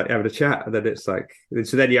 It's just like having a chat, and then it's like,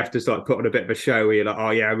 so then you have to start putting a bit of a show where you're like, oh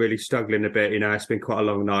yeah, I'm really struggling a bit, it's been quite a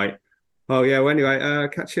long night. Oh yeah, well anyway,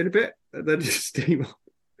 catch you in a bit, and then just steam on.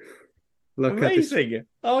 Amazing. Do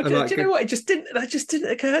you know what? It just didn't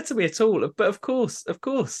occur to me at all. But of course.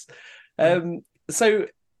 So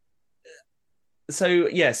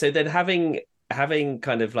then having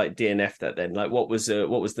kind of like DNF that, then like what was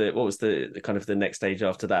the kind of the next stage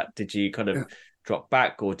after that? Did you kind of drop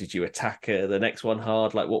back, or did you attack the next one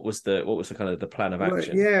hard? Like what was the kind of the plan of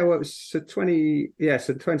action? It was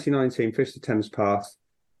 2019 Fish the Thames Pass,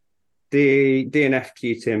 the DNF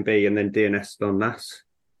UTMB, and then DNS on NAS.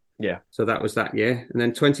 Yeah. So that was that year, and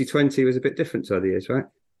then 2020 was a bit different to other years, right?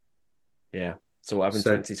 Yeah. So what happened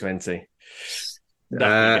in 2020?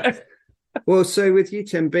 Well, so with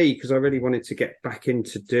UTMB, because I really wanted to get back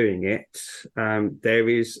into doing it, there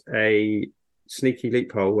is a sneaky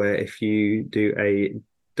loophole where if you do a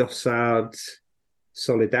Dossard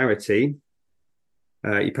Solidarity,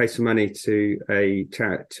 you pay some money to a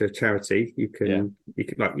charity.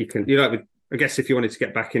 I guess if you wanted to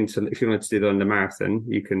get back into, if you wanted to do the Ultramarathon,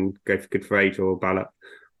 you can go for Good for Age or Ballot,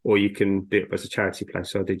 or you can do it as a charity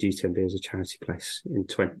place. So I did UTMB as a charity place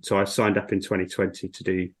so I signed up in 2020 to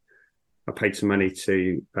do. I paid some money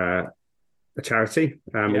to a charity,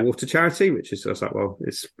 a water charity, which is, I was like, well,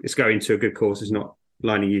 it's going to a good cause. It's not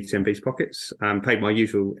lining UTMB's pockets. Paid my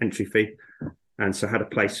usual entry fee. And so I had a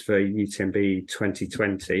place for UTMB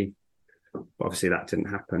 2020. But obviously that didn't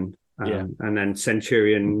happen. And then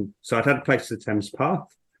Centurion. So I'd had a place for the Thames Path,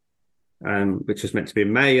 which was meant to be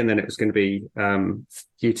in May. And then it was going to be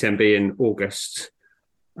UTMB in August.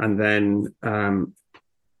 And then, and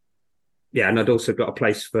I'd also got a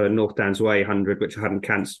place for North Downs Way 100, which I hadn't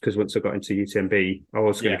cancelled because once I got into UTMB, I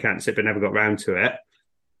was going to cancel it, but never got round to it.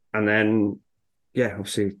 And then,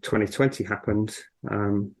 obviously 2020 happened.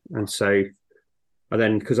 And so I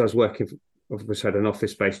then, because I was working, obviously had an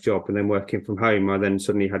office-based job and then working from home, I then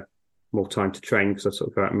suddenly had more time to train because I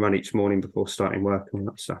sort of go out and run each morning before starting work and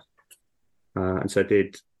all that stuff. And so I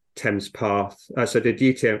did Thames Path. So I did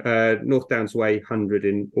North Downs Way 100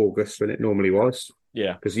 in August when it normally was.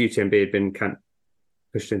 Yeah. Because UTMB had been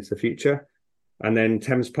pushed into the future. And then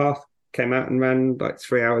Thames Path came out and ran like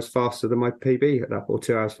 3 hours faster than my PB at that, or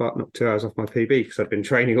 2 hours not 2 hours off my PB because I'd been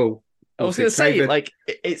training all. I was going to say, like,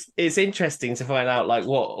 it's interesting to find out like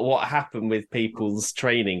what happened with people's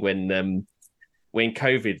training when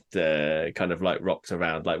COVID kind of like rocked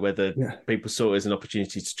around, like whether people saw it as an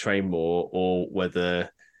opportunity to train more or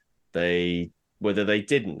whether they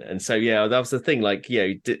didn't. And so that was the thing. Like,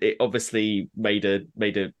 it obviously made a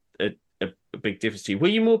big difference to you. Were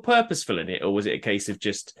you more purposeful in it, or was it a case of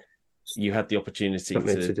just you had the opportunity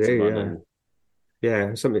to do, run?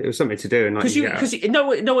 It was something to do, and because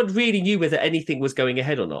no one really knew whether anything was going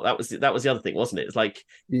ahead or not. That was the other thing, wasn't it? It's like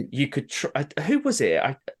you could. Who was it?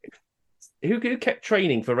 Who kept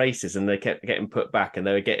training for races and they kept getting put back and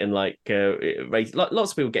they were getting like race.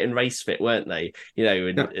 Lots of people getting race fit, weren't they?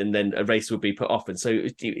 And then a race would be put off, and so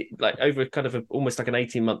like over kind of almost like an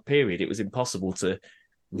 18-month period, it was impossible to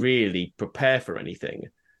really prepare for anything.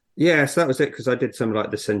 Yeah, so that was it, because I did some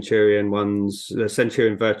like the Centurion ones, the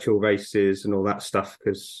Centurion virtual races and all that stuff,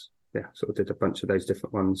 because sort of did a bunch of those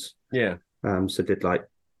different ones. Yeah. So did like,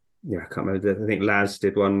 I can't remember. I think Laz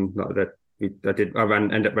did one like that.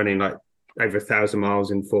 Ended up running like over 1,000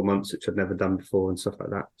 miles in 4 months, which I'd never done before and stuff like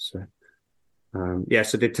that. So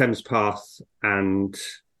so did Thames Path and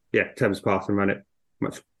ran it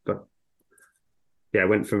much, but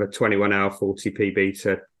went from a 21 hour 40 PB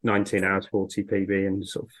to 19 hours 40 PB and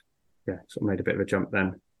sort of made a bit of a jump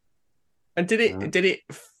then. And did it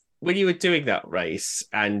when you were doing that race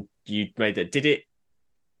and you made it,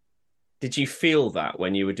 did you feel that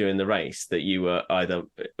when you were doing the race that you were either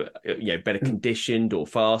better conditioned or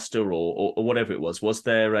faster or whatever it was? Was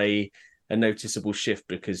there a noticeable shift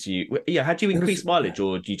because had you increased mileage,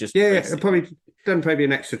 or do you just probably done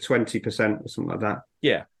an extra 20% or something like that?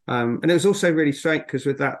 And it was also really strange because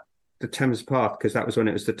with that, the Thames Path, because that was when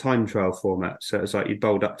it was the time trial format. So it was like you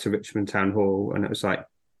bowled up to Richmond Town Hall and it was like,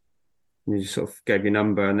 you sort of gave your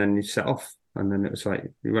number and then you set off. And then it was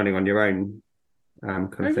like you're running on your own kind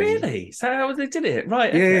of thing. Really? So how they did it? Right.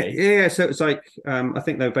 Okay. Yeah. So it was like, I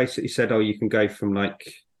think they basically said, you can go from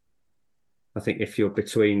like, I think if you're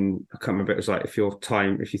between, I can't remember, it was like if you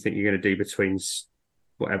think you're going to do between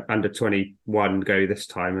whatever, under 21, go this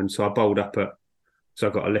time. And so I bowled up so I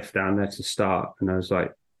got a lift down there to start, and I was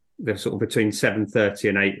like, they're sort of between 7:30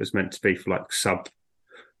 and 8 was meant to be for like sub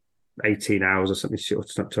 18 hours or something short,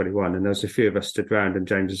 it's not 21. And there was a few of us stood around, and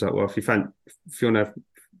James was like, well, if you want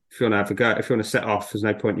to have a go, if you want to set off, there's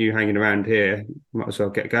no point you hanging around here. You might as well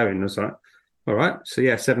get going. And I was like, all right. So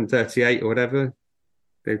 7:38 or whatever.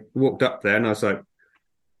 They walked up there, and I was like,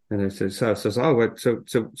 and they said, so I was like, so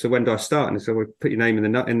when do I start? And they said, well, put your name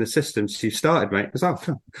in the system. So you started, mate. I was like,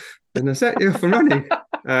 and I said, you're off and running.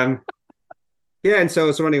 And so I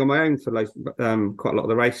was running on my own for like quite a lot of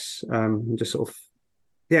the race, and just sort of,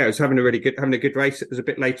 I was having a good race. It was a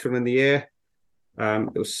bit later on in the year.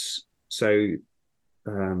 It was the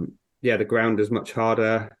ground is much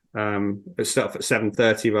harder. It started off at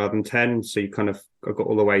 7:30 rather than 10, so I got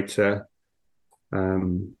all the way to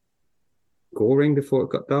Goring before it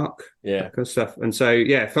got dark. That kind of stuff. And so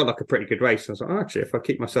it felt like a pretty good race. I was like, actually, if I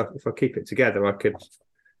keep it together, I could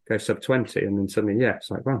go sub 20. And then suddenly,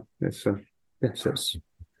 it's like, wow, so it's just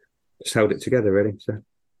held it together really. So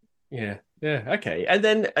okay. And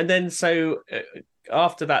then so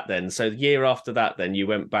after that, then so the year after that, then you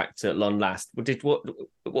went back to Lon Las.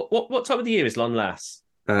 What time of the year is Lon Las?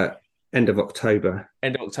 End of October.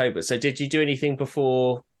 So did you do anything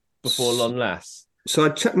before Lon Las? So I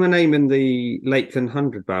checked my name in the Lakeland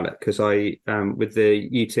 100 ballot because I, with the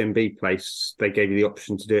UTMB place, they gave you the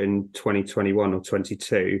option to do it in 2021 or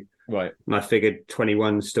 22. Right. And I figured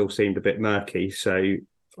 21 still seemed a bit murky. So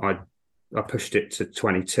I pushed it to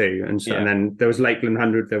 22. And so, and then there was Lakeland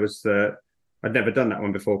 100. There was the I'd never done that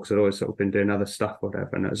one before because I'd always sort of been doing other stuff or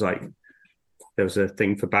whatever. And it was like, there was a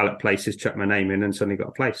thing for ballot places, chuck my name in and suddenly got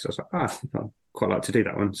a place. So I was like, I'd quite like to do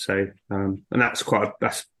that one. So, and that's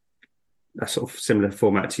that's sort of similar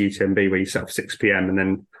format to UTMB where you set off 6 p.m. and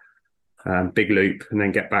then big loop and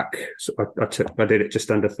then get back. So I did it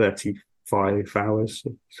just under 35 hours.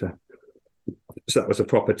 So that was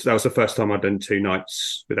that was the first time I'd done 2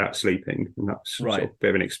 nights without sleeping. And that was sort of a bit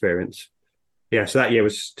of an experience. Yeah. So that year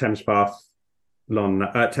was Thames Path, which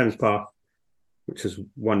was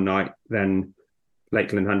 1 night, then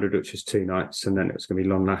Lakeland 100, which is 2 nights, and then it was going to be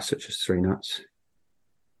Long Last, which is 3 nights.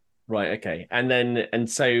 Right. Okay. And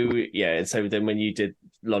so then when you did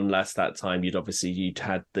Long Last that time, you'd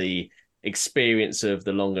had the experience of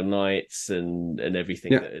the longer nights and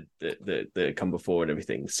everything that had come before and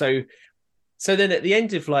everything. So then at the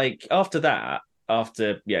end of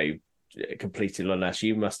after completing Long Last,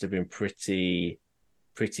 you must have been pretty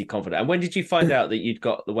confident. And when did you find out that you'd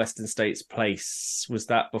got the Western States place? Was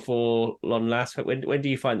that before Long Last? When do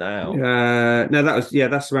you find that out? No,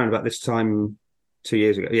 that's around about this time 2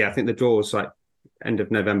 years ago. Yeah, I think the draw was like end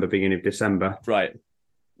of November, beginning of December. Right.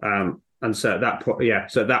 And so at that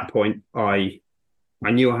point, I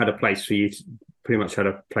knew I had a place for pretty much had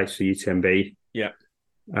a place for UTMB. Yeah.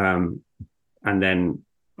 And then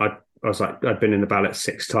I was like, I'd been in the ballot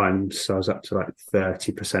 6 times, so I was up to like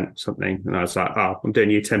 30% something. And I was like, I'm doing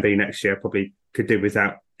UTMB next year. I probably could do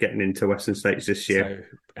without getting into Western States this year.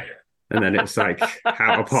 And then it's like,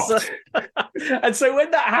 how I popped. And so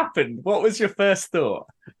when that happened, what was your first thought?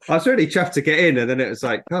 I was really chuffed to get in. And then it was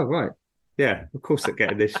like, oh, right. Yeah, of course I'd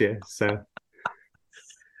get in this year. So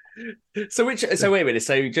wait a minute.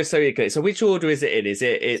 So just so you're clear, so which order is it in?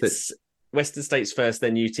 It's Western States first,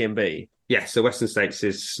 then UTMB? Yeah, so Western States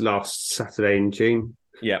is last Saturday in June.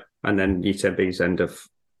 Yeah. And then UTMB's end of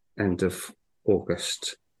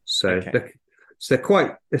August. So they're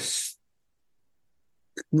quite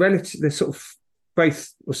relative. They're sort of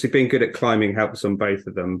both obviously being good at climbing helps on both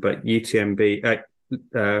of them, but UTMB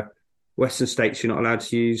Western States you're not allowed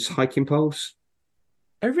to use hiking poles.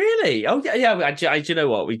 Oh really? Oh yeah. Do you know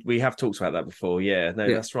what? We have talked about that before. Yeah,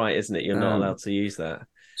 no, that's right, isn't it? You're not allowed to use that.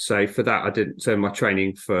 So for that, I didn't. So my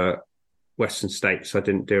training for Western States, I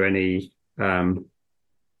didn't do any. I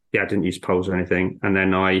didn't use poles or anything. And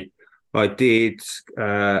then I did because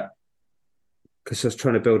I was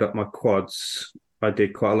trying to build up my quads. I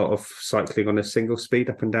did quite a lot of cycling on a single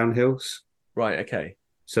speed up and down hills. Right. Okay.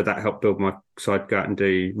 So that helped build my. So I'd go out and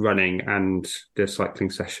do running and do a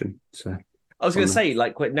cycling session. So I was going to say,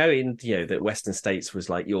 like, knowing that Western States was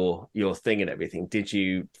like your thing and everything, did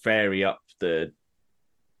you vary up the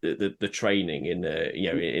training in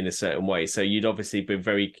a certain way? So you'd obviously been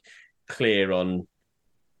very clear on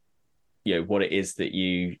what it is that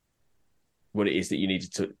you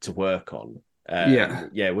needed to work on.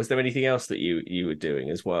 Was there anything else that you were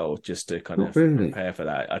doing as well, just to kind of prepare for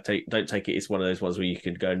that? Don't take it it's one of those ones where you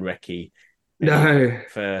can go and recce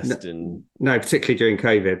first. No, particularly during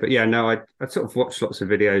COVID. But I sort of watched lots of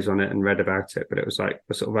videos on it and read about it, but it was like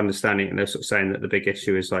a sort of understanding, and they're sort of saying that the big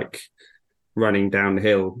issue is like running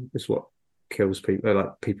downhill is what kills people,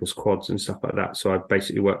 like people's quads and stuff like that. So I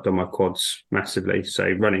basically worked on my quads massively. So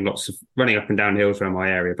running up and down hills around my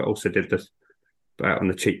area, but also did the out on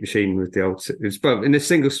the cheap machine with the old. But in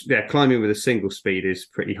the climbing with a single speed is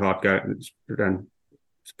pretty hard going. It's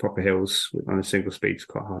proper hills on a single speed is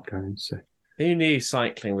quite hard going. So who knew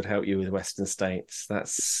cycling would help you with Western States? There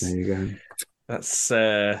you go. That's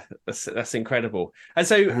incredible. And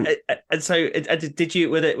so did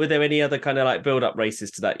you? Were there any other kind of like build up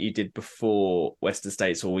races to that you did before Western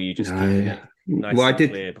States, or were you just keeping it nice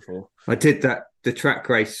and clear before? I did the track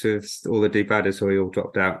race with all the debadders who all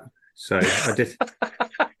dropped out. So I did.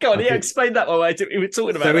 Go on, explain that one. We were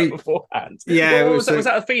talking about that beforehand. Yeah, was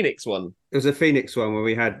that a Phoenix one? It was a Phoenix one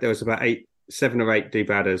where there was about 7 or 8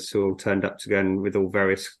 debadders who all turned up to go and with all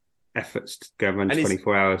various efforts to go and run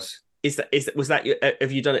 24 hours.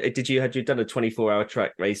 Have you done it? Had you done a 24-hour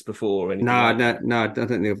track race before? Or anything no, I don't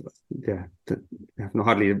think. I've not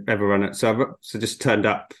hardly ever run it. So just turned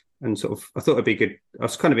up and sort of. I thought it'd be good. I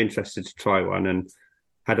was kind of interested to try one and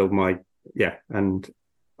had all my and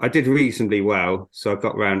I did reasonably well. So I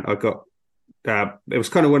got round. It was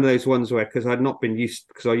kind of one of those ones where because I'd not been used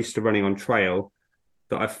because I used to running on trail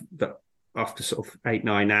that after sort of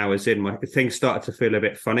 8-9 hours in, my things started to feel a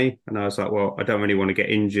bit funny, and I was like, well, I don't really want to get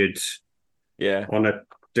injured. Yeah,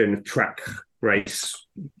 doing a track race.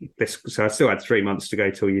 So I still had 3 months to go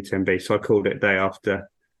till UTMB, so I called it a day after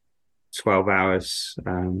 12 hours,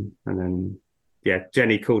 and then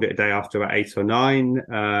Jenny called it a day after about 8 or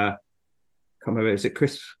 9. Can't remember. Is it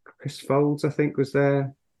Chris Folds? I think was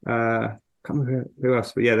there. can't remember who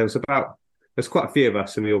else, but yeah, there's quite a few of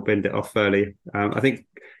us, and we all binned it off early. I think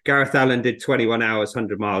Gareth Allen did 21 hours,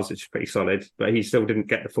 100 miles, which is pretty solid, but he still didn't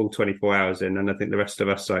get the full 24 hours in. And I think the rest of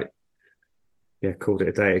us called it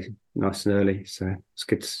a day, nice and early. So it's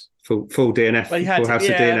good. Full DNF, well, full house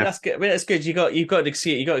of DNF. That's good. I mean, that's good. You got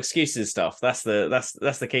excuses and stuff. That's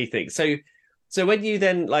the key thing. So when you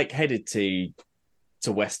then like headed to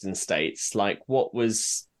Western States, like what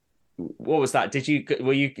was that? Did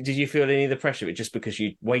you feel any of the pressure of it just because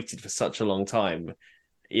you waited for such a long time?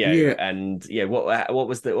 And what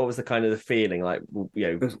was the kind of the feeling like?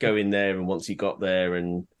 Going there, and once you got there,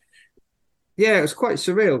 and yeah, it was quite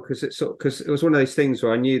surreal because it was one of those things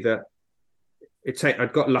where I knew that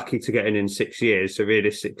I'd got lucky to get in 6 years, so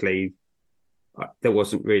realistically, it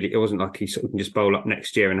wasn't like you sort of can just bowl up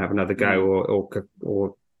next year and have another go,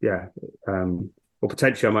 or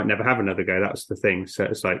potentially I might never have another go. That was the thing. So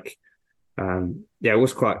it's like, it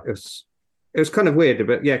was kind of weird,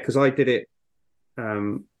 but yeah, because I did it,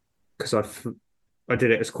 because I did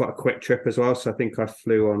it as quite a quick trip as well. So I think I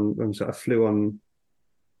flew on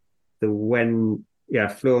the Wednesday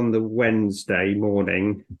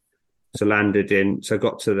morning. So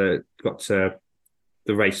got to the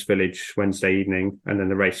race village Wednesday evening, and then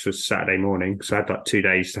the race was Saturday morning. So I had like 2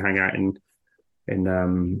 days to hang out in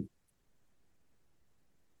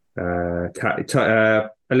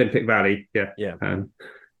Olympic Valley. So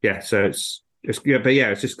it's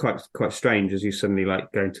just quite strange as you suddenly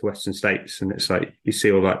like going to Western States, and it's like you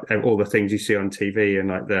see all the things you see on TV and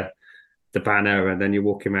like the banner, and then you're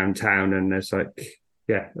walking around town and there's like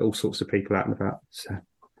all sorts of people out and about. So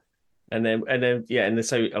so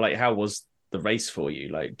like, how was the race for you?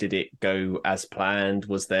 Like, did it go as planned?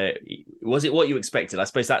 Was it what you expected? I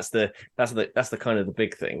suppose that's the kind of the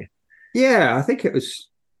big thing. Yeah, I think it was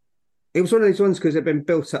one of those ones because it's been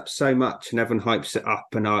built up so much and everyone hypes it up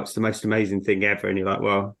and it's the most amazing thing ever. And you're like,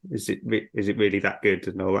 well, is it really that good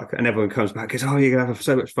and all that? And everyone comes back and goes, oh, you're going to have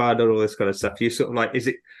so much fun and all this kind of stuff. You're sort of like, is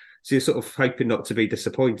it? So you're sort of hoping not to be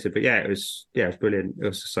disappointed. But it was brilliant. It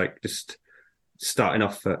was just starting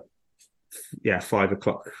off at 5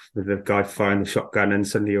 o'clock with the guy firing the shotgun, and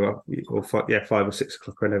suddenly you're 5 or 6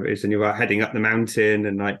 o'clock, whenever it is, and you're heading up the mountain,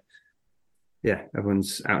 and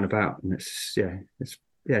everyone's out and about, and it's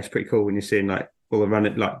pretty cool when you're seeing like all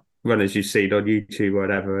the runners you've seen on YouTube or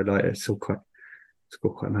whatever, and like it's all quite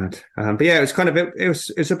mad. But it was kind of it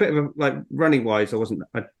was a bit of a, like, running wise, I'd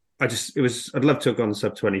love to have gone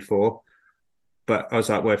sub 24, but I was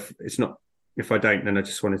like, well, if I don't, then I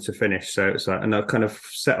just wanted to finish. So it's like, and I kind of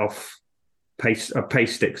set off paced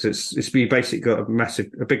it because it's you basically got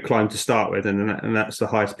a big climb to start with, and that's the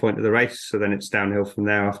highest point of the race. So then it's downhill from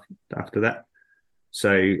there after that.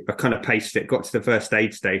 So I kind of paced it, got to the first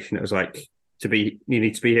aid station. It was like, you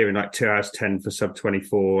need to be here in like 2 hours 10 for sub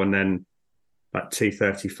 24, and then like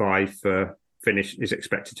 2:35 for finish is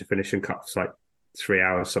expected to finish, and cuts like 3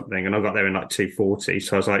 hours something. And I got there in like 2:40.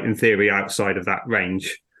 So I was like, in theory, outside of that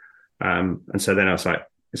range. And so then I was like,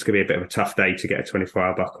 it's going to be a bit of a tough day to get a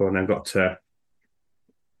 24-hour buckle, and then got to,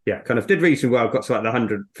 kind of did reasonably well. Got to like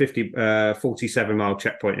the 47 mile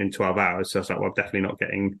checkpoint in 12 hours. So I was like, well, I'm definitely not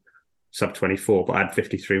getting sub 24, but I had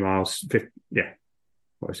 53 miles.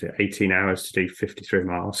 18 hours to do 53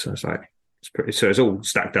 miles. So I was like, it's all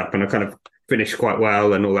stacked up, and I kind of finished quite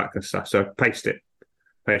well and all that kind of stuff. So I paced it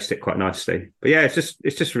quite nicely. But it's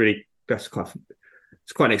just really, it's quite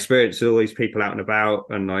an experience with all these people out and about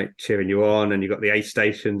and like cheering you on, and you've got the aid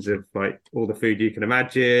stations of like all the food you can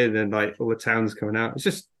imagine, and like all the towns coming out. It's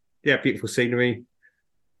just beautiful scenery.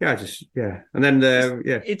 And then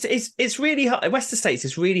it's really hard. Western States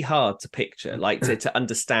is really hard to picture, like to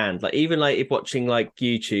understand. Like even like if watching like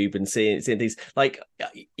YouTube and seeing these, like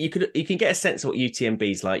you can get a sense of what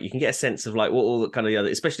UTMB's like. You can get a sense of like what all the kind of the other,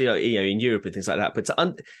 especially like, in Europe and things like that. But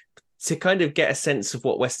to kind of get a sense of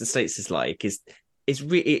what Western States is like is it's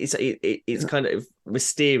kind of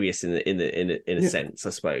mysterious in a sense, I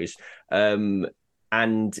suppose.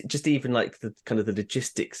 And just even like the kind of the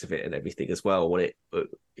logistics of it and everything as well,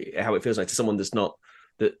 how it feels like to someone that's not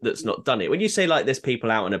done it. When you say like there's people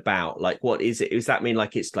out and about, like what is it? Does that mean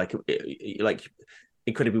like it's like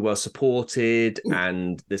incredibly well supported,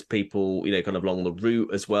 and there's people kind of along the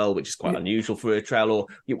route as well, which is quite unusual for a trail? Or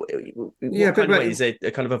what kind of way, is there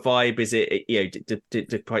a kind of a vibe? Is it do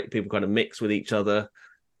people kind of mix with each other?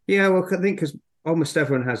 Yeah, well, I think because almost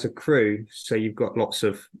everyone has a crew, so you've got lots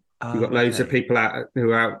of. You've got loads of people out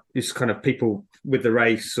who are out, just kind of people with the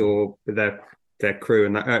race or with their crew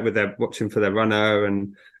and that, with their watching for their runner,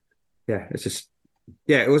 and it's just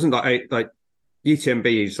it wasn't like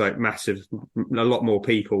UTMB is like massive, a lot more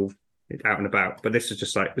people out and about, but this is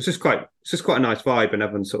just like it's just quite a nice vibe, and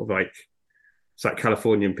everyone's sort of like it's like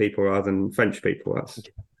Californian people rather than French people. That's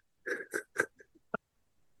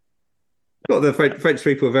not the French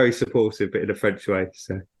people are very supportive, but in a French way.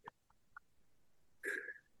 So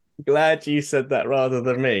glad you said that rather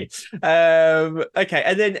than me. Okay,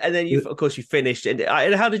 and then you, of course, you finished. And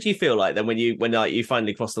how did you feel like then when you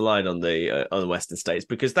finally crossed the line on the Western States?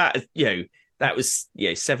 Because that was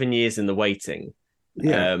 7 years in the waiting.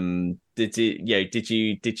 Yeah. Did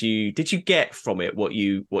you get from it what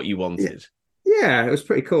you wanted? Yeah, it was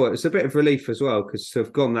pretty cool. It was a bit of relief as well because to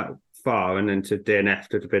have gone that far and then to DNF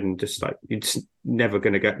would have been just like you're just never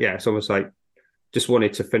going to get. Yeah, it's almost like just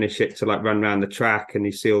wanted to finish it to like run around the track and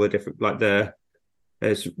you see all the different like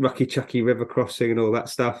there's Rucky Chucky River crossing and all that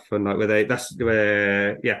stuff and like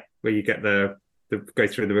where you get the go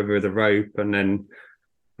through the river with the rope and then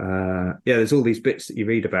there's all these bits that you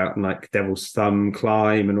read about and like Devil's Thumb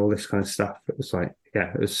climb and all this kind of stuff. It was like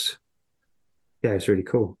it's really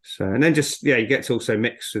cool. So and then just you get to also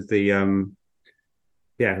mix with the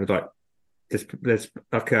with like there's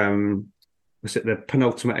like was it the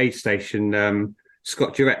penultimate aid station?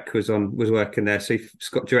 Scott Jurek was working there, so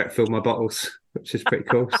Scott Jurek filled my bottles, which is pretty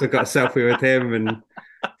cool. So I got a selfie with him and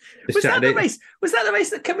was that the race? Was that the race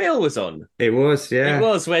that Camille was on? It was, yeah. It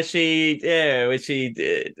was where she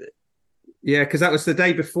did. Yeah, because that was the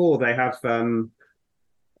day before they have. It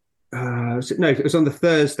was on the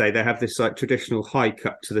Thursday. They have this like traditional hike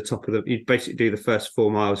up to the top of the. You basically do the first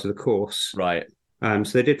 4 miles of the course, right? So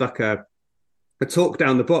they did like a talk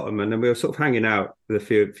down the bottom, and then we were sort of hanging out with a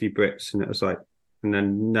few Brits, and it was like, and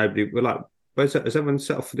then we're like, has everyone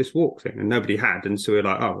set off for this walk thing? And nobody had, and so we were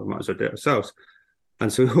like, oh, we might as well do it ourselves.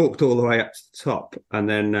 And so we walked all the way up to the top, and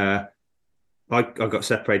then I got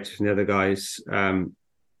separated from the other guys, and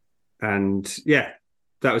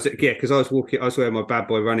that was it. Yeah, because I was wearing my Bad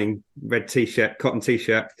Boy Running red t-shirt, cotton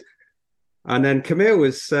t-shirt. And then Camille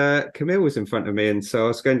was in front of me, and so I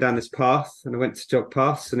was going down this path, and I went to jog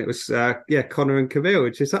past, and it was Connor and Camille,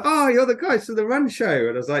 and she's like, "Oh, you're the guys from the run show,"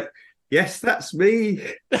 and I was like, "Yes, that's me."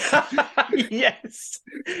 Yes.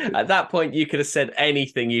 At that point, you could have said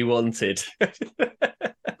anything you wanted.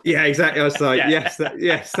 Yeah, exactly. I was like, that's.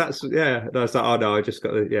 And I was like, "Oh no, I just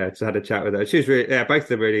got just had a chat with her." She was really, both of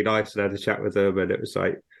them really nice, and I had a chat with them, and it was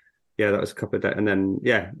like. Yeah, that was a couple of days, and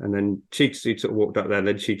then she sort of walked up there, and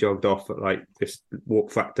then she jogged off at like this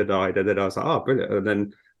walk factor died, and then I was like, oh,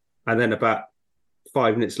 brilliant, and then about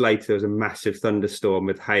 5 minutes later, there was a massive thunderstorm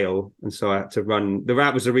with hail, and so I had to run.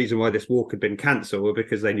 That was the reason why this walk had been cancelled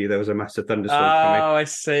because they knew there was a massive thunderstorm coming. Oh, I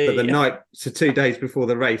see. But the night, so 2 days before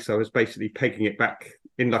the race, I was basically pegging it back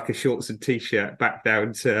in like a shorts and t-shirt back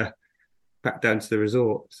down to the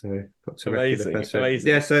resort. So got to amazing.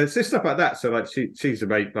 Yeah, so it's just stuff like that. So like she's a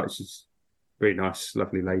mate, like she's really nice,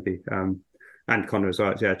 lovely lady. And Connor as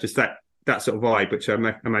well. Yeah, just that sort of vibe, which I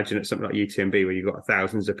imagine it's something like UTMB where you've got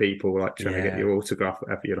thousands of people like trying to get your autograph,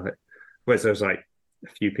 whatever you like. Whereas there was like a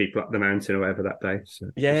few people up the mountain or whatever that day. So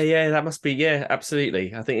that must be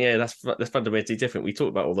absolutely. I think that's fundamentally different. We talk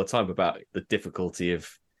about all the time about the difficulty of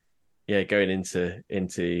going into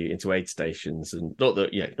aid stations, and not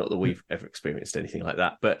that we've ever experienced anything like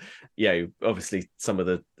that, but obviously some of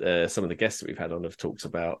the guests that we've had on have talked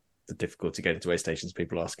about the difficulty going into aid stations,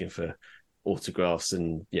 people asking for autographs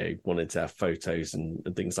and wanting to have photos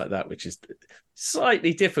and things like that, which is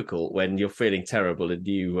slightly difficult when you're feeling terrible and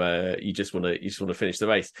you just want to finish the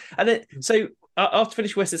race. And then so after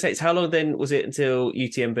finishing Western States, how long then was it until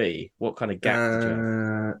UTMB? What kind of gap did you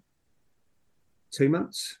have? 2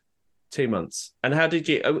 months. 2 months. And how did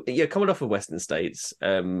you coming off of Western States,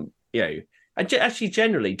 and actually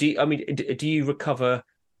generally, do you recover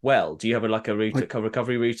well? Do you have a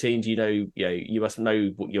recovery routine? Do you know, you must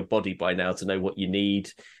know your body by now to know what you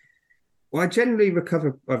need? Well, I generally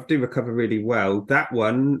recover. I do recover really well. That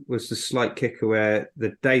one was the slight kicker where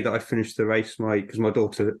the day that I finished the race, because my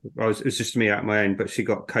daughter, it was just me out on my own, but she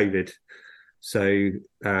got COVID. So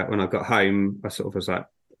when I got home, I sort of was like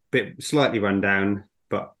slightly run down,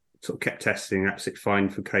 but sort of kept testing, absolutely fine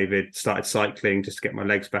for COVID. Started cycling just to get my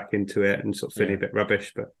legs back into it and sort of feeling a bit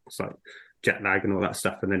rubbish, but it's like jet lag and all that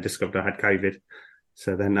stuff. And then discovered I had COVID.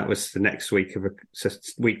 So then that was the next week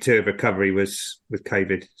week 2 of recovery was with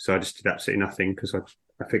COVID. So I just did absolutely nothing because I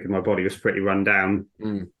figured my body was pretty run down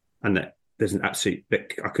and that there's an absolute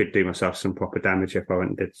bit I could do myself some proper damage if I went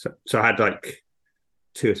and did so. So I had like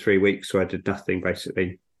 2 or 3 weeks where I did nothing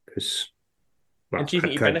basically because. And do you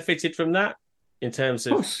think you benefited from that? In terms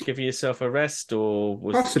of giving yourself a rest, or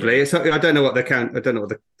possibly, I don't know what they count. I don't know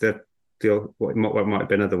what what might have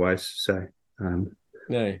been otherwise. So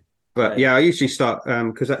no, but I usually start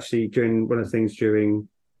because actually during one of the things during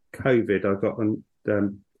COVID, I got on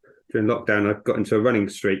during lockdown. I got into a running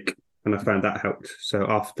streak, and I found that helped. So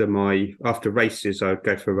after races, I'd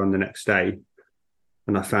go for a run the next day,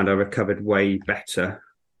 and I found I recovered way better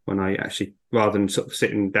when I actually, rather than sort of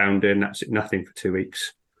sitting down doing absolutely nothing for 2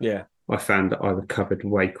 weeks. Yeah. I found that I recovered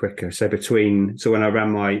way quicker. So when I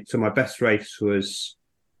ran my best race was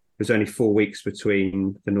only 4 weeks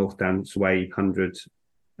between the North Downs Way 100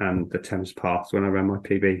 and the Thames Path when I ran my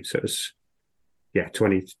PB. So it was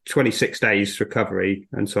 26 days recovery.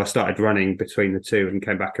 And so I started running between the two and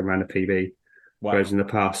came back and ran a PB. Wow. Whereas in the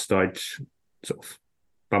past I'd sort of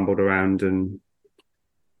bumbled around and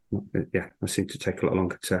I seem to take a lot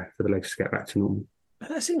longer for the legs to get back to normal.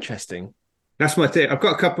 That's interesting. That's my thing. I've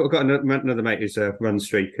got another mate who's a run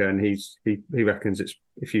streaker, and he reckons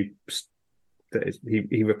he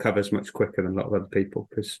recovers much quicker than a lot of other people,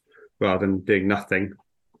 because rather than doing nothing.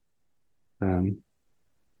 And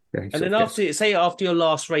then after your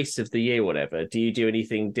last race of the year, whatever, do you do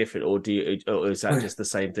anything different, or is that just the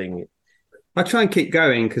same thing? I try and keep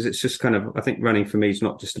going, because it's just kind of, I think running for me is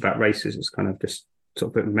not just about races. It's kind of just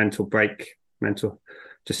sort of a mental break,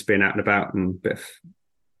 just being out and about, and a bit of,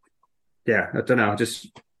 I don't know.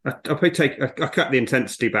 I probably I cut the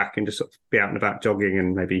intensity back and just sort of be out and about jogging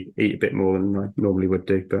and maybe eat a bit more than I normally would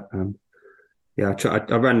do. But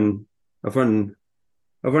I've run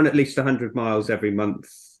at least 100 miles every month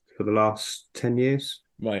for the last 10 years.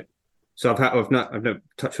 Right. So I've never,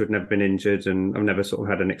 touch wood, never been injured, and I've never sort of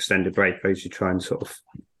had an extended break. I usually try and sort of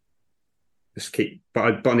just keep.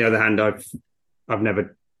 But on the other hand, I've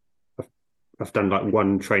done like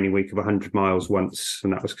one training week of 100 miles once,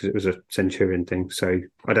 and that was because it was a Centurion thing. So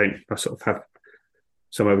I sort of have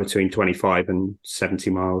somewhere between 25 and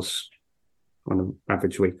 70 miles on an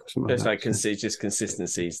average week or something. It's like just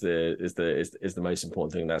consistency is the most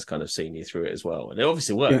important thing. That's kind of seen you through it as well, and it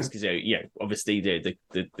obviously works because obviously the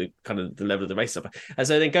kind of the level of the race stuff. And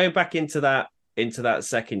so then going back into that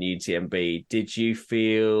second UTMB, did you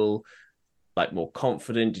feel like more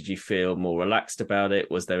confident? Did you feel more relaxed about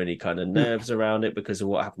it? Was there any kind of nerves around it because of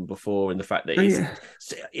what happened before and the fact that I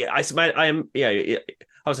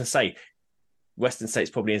was gonna say Western States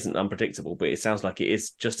probably isn't unpredictable, but it sounds like it is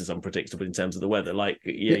just as unpredictable in terms of the weather. Like,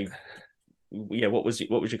 what was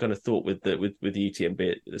your kind of thought with the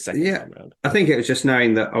UTMB the second time around? I think it was just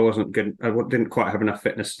knowing that I wasn't good. I didn't quite have enough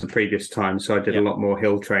fitness the previous time, so I did a lot more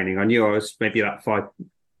hill training. I knew I was maybe that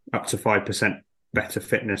 5% better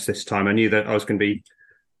fitness this time. I knew that I was going to be,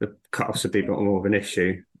 the cut-offs would be a bit more of an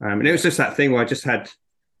issue. And it was just that thing where I just had,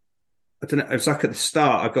 I don't know, it was like at the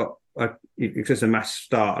start, it was a mass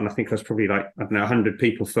start, and I think I was probably like, I don't know, 100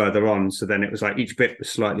 people further on. So then it was like each bit was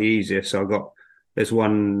slightly easier. So there's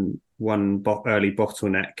one early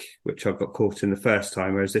bottleneck, which I got caught in the first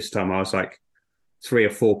time, whereas this time I was like 3 or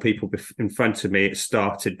 4 people in front of me. It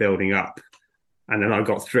started building up. And then I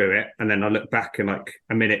got through it, and then I looked back, and like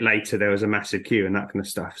a minute later, there was a massive queue and that kind of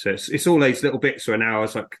stuff. So it's all these little bits where now I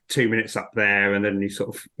was like 2 minutes up there, and then you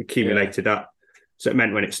sort of accumulated up. So it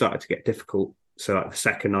meant when it started to get difficult. So like the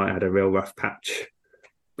second night, I had a real rough patch,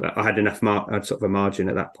 but I had enough. I had sort of a margin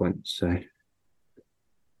at that point. So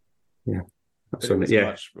I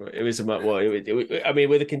mean,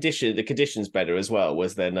 were the conditions better as well?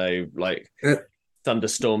 Was there no like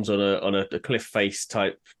thunderstorms on a cliff face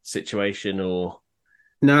type situation, or?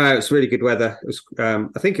 No, it was really good weather. It was, I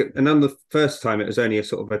think, and on the first time it was only it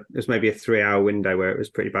was maybe a 3-hour window where it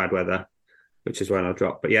was pretty bad weather, which is when I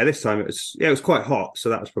dropped. But this time it was quite hot, so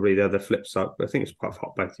that was probably the other flip side. But I think it was quite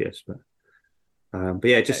hot both years.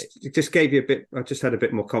 It just gave you a bit. I just had a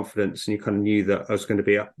bit more confidence, and you kind of knew that I was going to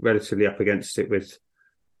be relatively up against it with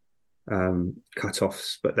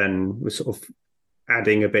cut-offs, but then we're sort of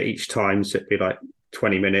adding a bit each time, so it'd be like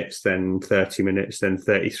 20 minutes, then 30 minutes, then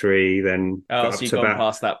 33, then so you've gone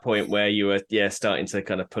past that point where you were starting to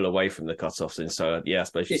kind of pull away from the cut-offs, and so I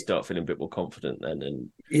suppose you start feeling a bit more confident then. And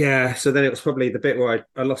so then it was probably the bit where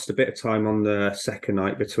I lost a bit of time on the second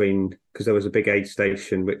night because there was a big aid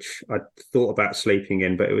station which I thought about sleeping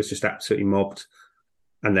in, but it was just absolutely mobbed,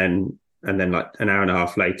 and then like an hour and a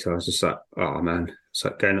half later I was just like, oh man, it's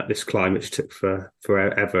like going up this climb which took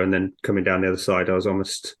forever, and then coming down the other side I was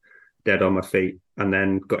almost dead on my feet, and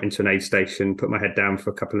then got into an aid station, put my head down for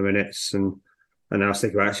a couple of minutes, and I was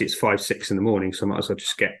thinking, well, actually it's 5-6 in the morning, so I might as well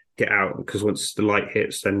just get out, because once the light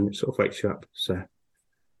hits then it sort of wakes you up. So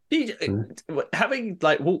having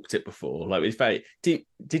like walked it before, like with Faye,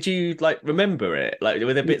 did you like remember it? Like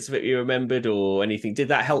were there bits of it you remembered or anything? Did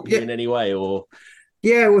that help you in any way? Or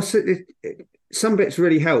some bits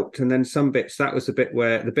really helped, and then some bits, that was the bit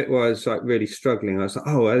where I was like really struggling. I was like,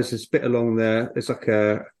 oh, there's this bit along there. There's like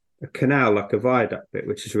a canal, like a viaduct bit,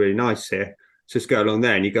 which is really nice here. So just go along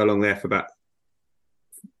there, and you go along there for about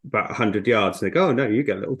about 100 yards, and they go, "Oh no, you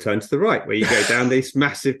get a little turn to the right where you go down these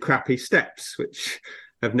massive crappy steps which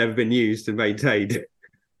have never been used and maintained."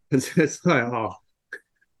 And so it's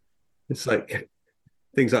like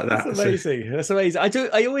things like that. That's amazing. So. That's amazing.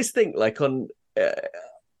 I always think like on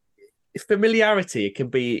familiarity can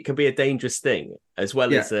be a dangerous thing as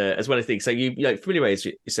well as things. So you know, familiarize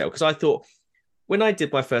yourself, because I thought when I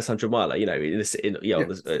did my first 100-miler, you know, on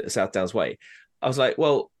the South Downs Way, I was like,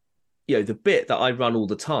 well, you know, the bit that I run all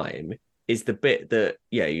the time is the bit that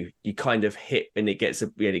you kind of hit and it gets a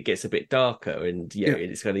bit darker, and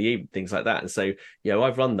it's going to even things like that. And so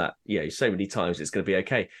I've run that so many times, it's going to be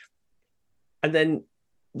okay. And then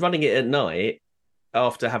running it at night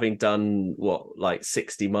after having done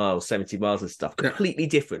 60 miles, 70 miles and stuff, completely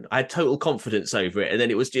different. I had total confidence over it, and then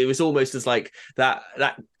it was almost as like that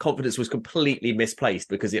confidence was completely misplaced,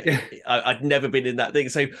 because I'd never been in that thing.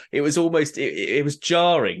 So it was almost it was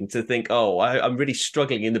jarring to think, I'm really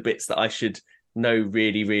struggling in the bits that I should know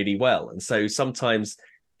really, really well. And so sometimes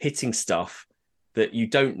hitting stuff that you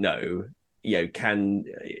don't know can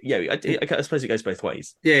I suppose it goes both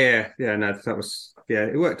ways. No, that was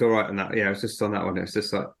it worked all right on that. It was just on that one, it was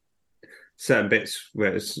just like certain bits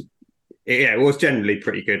where it was generally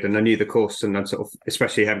pretty good, and I knew the course, and I sort of,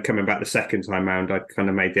 especially coming back the second time round, I kind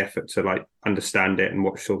of made the effort to like understand it and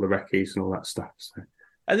watch all the recce's and all that stuff.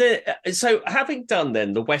 And then, so having done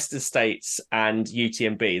then the Western States and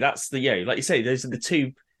UTMB, that's the like you say, those are the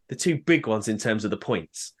two big ones in terms of the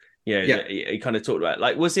points. You kind of talked about,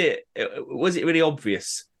 like, was it really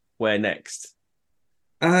obvious where next?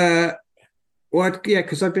 Because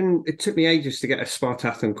it took me ages to get a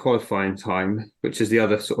Spartathlon qualifying time, which is the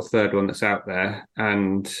other sort of third one that's out there.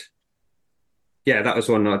 And that was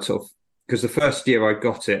one I'd sort of, because the first year I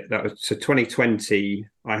got it, that was 2020,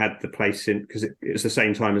 I had the place in, because it was the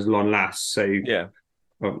same time as Lon Las. So I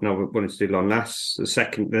wanted to do Lon Las.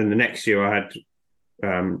 Then the next year I had,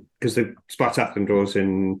 because the Spartathlon draws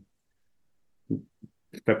in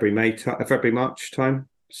February, March time.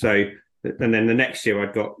 So, and then the next year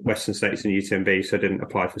I'd got Western States and UTMB, so I didn't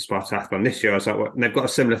apply for Spartathlon. This year I was like, and they've got a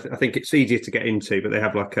similar, I think it's easier to get into, but they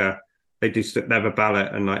have they have a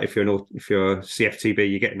ballot, and like if you're CFTB,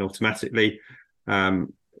 you get in automatically. Where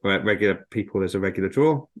regular people, there's a regular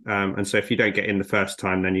draw, and so if you don't get in the first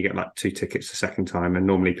time, then you get like 2 tickets the second time, and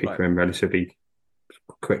normally people are in relatively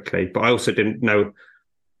quickly. But I also didn't know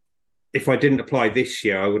if I didn't apply this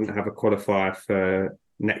year, I wouldn't have a qualifier for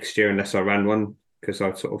next year unless I ran one, because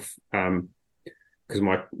I sort of because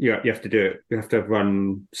you have to do it. You have to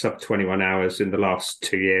run sub 21 hours in the last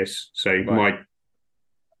 2 years, so my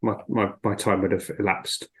time would have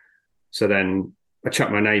elapsed. So then I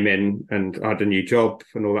chucked my name in, and I had a new job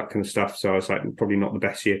and all that kind of stuff. So I was like, probably not the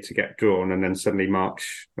best year to get drawn. And then suddenly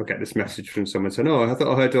March, I get this message from someone saying, "Oh, I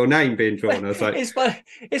thought I heard your name being drawn." I was like,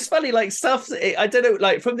 it's funny, like stuff. I don't know,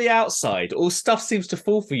 like from the outside, all stuff seems to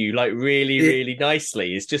fall for you like really, really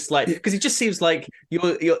nicely. It's just like, because it just seems like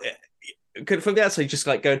you're from the outside, just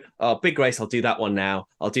like going, "Oh, big race, I'll do that one now.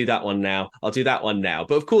 I'll do that one now. I'll do that one now."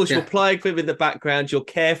 But of course, you're applying for them in the background. You're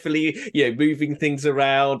carefully, moving things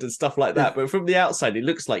around and stuff like that. But from the outside, it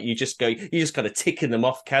looks like you're just kind of ticking them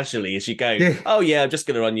off casually as you go. Yeah. Oh yeah, I'm just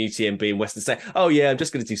going to run UTMB in Western State. Oh yeah, I'm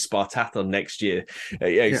just going to do Spartathlon next year.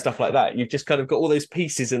 Stuff like that. You've just kind of got all those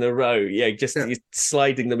pieces in a row. You're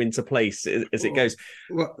sliding them into place as it goes.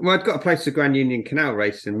 Well, I'd got a place to Grand Union Canal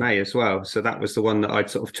race in May as well. So that was the one that I'd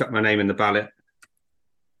sort of chucked my name in the ballot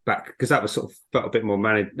back, because that was sort of felt a bit more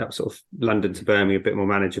managed. That was sort of London to Birmingham, a bit more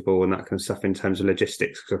manageable and that kind of stuff in terms of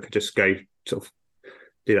logistics, because I could just go sort of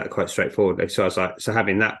do that quite straightforwardly. So I was like,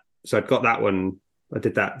 having that, so I'd got that one. I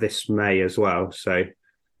did that this May as well. So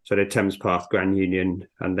I did Thames Path, Grand Union,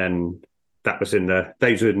 and then that was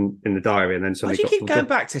those were in the diary. And then somebody. Why do you keep going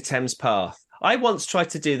back to Thames Path? I once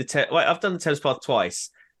tried to do I've done the Thames Path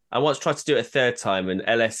twice. I once tried to do it a third time, and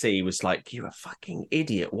LSE was like, "You're a fucking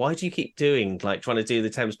idiot. Why do you keep trying to do the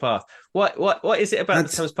Thames Path? What is it about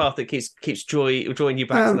the Thames Path that keeps drawing you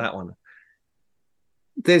back to that one?"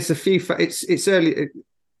 There's a few. It's early.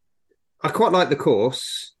 I quite like the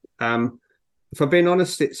course. If I'm being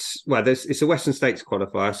honest, it's a Western States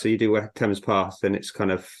qualifier, so you do Thames Path, and it's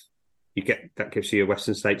kind of that gives you a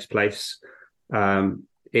Western States place.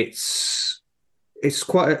 It's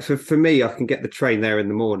quite for me. I can get the train there in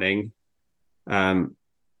the morning, because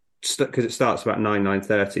it starts about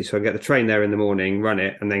 9:30. So I get the train there in the morning, run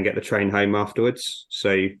it, and then get the train home afterwards.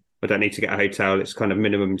 So I don't need to get a hotel. It's kind of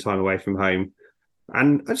minimum time away from home,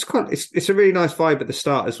 and I just can't. It's a really nice vibe at the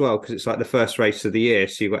start as well, because it's like the first race of the year.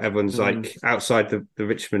 So you've got everyone's like outside the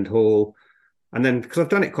Richmond Hall, and then because I've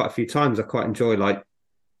done it quite a few times, I quite enjoy. Like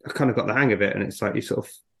I kind of got the hang of it, and it's like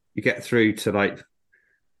you get through to like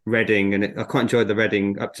Reading, and I quite enjoyed the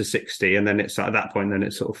Reading up to 60, and then it's at that point, then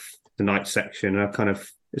it's sort of the night section. And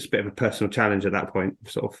it's a bit of a personal challenge at that point,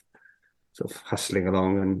 sort of hustling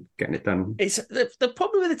along and getting it done. It's the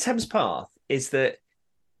problem with the Thames Path is that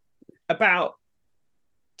about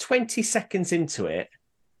 20 seconds into it,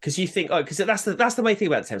 because you think, because that's the main thing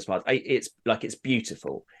about the Thames Path. It's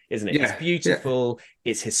beautiful, isn't it? Yeah, it's beautiful.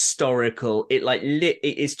 Yeah. It's historical.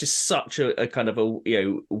 It's just such a kind of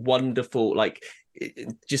a wonderful, like,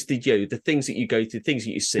 just the things that you go through, things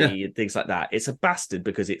that you see, and things like that. It's a bastard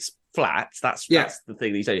because it's flat. That's the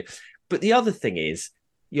thing that you say. But the other thing is,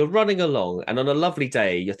 you're running along, and on a lovely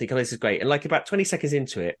day, you're thinking, "Oh, this is great." And like about 20 seconds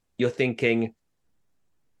into it, you're thinking,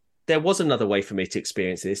 "There was another way for me to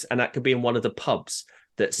experience this, and that could be in one of the pubs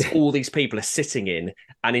that all these people are sitting in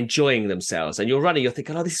and enjoying themselves." And you're running, you're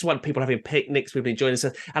thinking, "Oh, this is when people are having picnics, people enjoying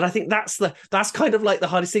themselves." And I think that's kind of like the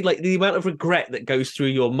hardest thing, like the amount of regret that goes through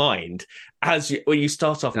your mind when you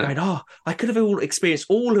start off going, "Oh, I could have experienced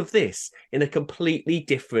all of this in a completely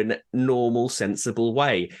different, normal, sensible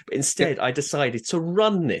way. But instead, I decided to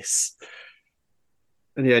run this."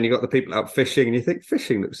 And and you got the people out fishing, and you think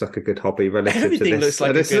fishing looks like a good hobby relative Everything to this. looks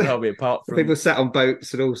like a good hobby, apart from people sat on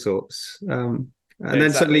boats and all sorts. And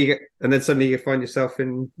then suddenly you find yourself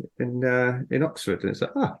in Oxford, and it's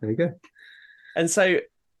like, there you go. And so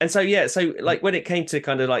like when it came to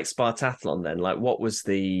kind of like Spartathlon, then like what was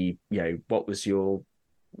your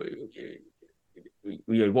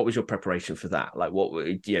preparation for that? Like what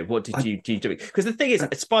did you do? Because the thing is,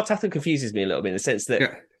 Spartathlon confuses me a little bit in the sense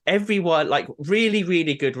that everyone, like really,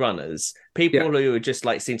 really good runners, people who just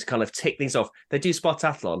like seem to kind of tick things off, they do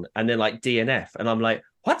Spartathlon and then like DNF, and I'm like,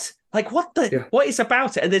 what? Like what is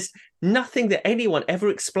about it? And there's nothing that anyone ever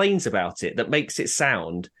explains about it that makes it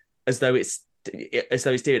sound as though it's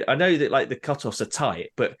doing. I know that like the cutoffs are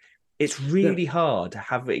tight, but it's really hard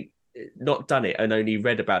having not done it and only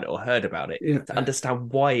read about it or heard about it to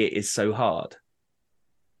understand why it is so hard.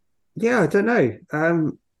 Yeah, I don't know.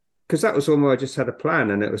 Because that was one where I just had a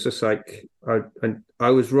plan, and it was just like I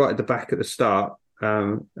was right at the back at the start,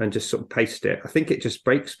 and just sort of paced it. I think it just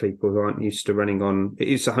breaks people who aren't used to running on. It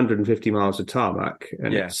is 150 miles of tarmac,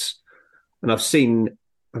 and I've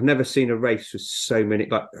never seen a race with so many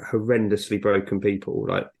like horrendously broken people.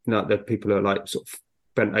 Like the people who are like sort of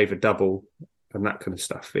bent over double and that kind of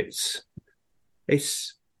stuff. It's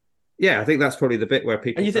I think that's probably the bit where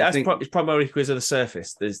people. And you think it's primarily because of the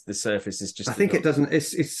surface? The surface is just. I think it doesn't.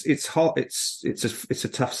 It's hot. It's a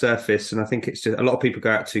tough surface, and I think it's just a lot of people go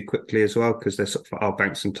out too quickly as well because they're sort of like, I'll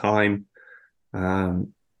bank some time.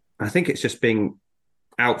 I think it's just being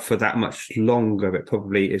out for that much longer. It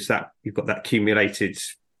probably is that you've got that accumulated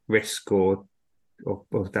risk or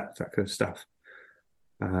that kind of stuff.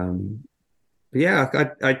 But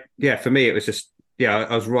for me it was just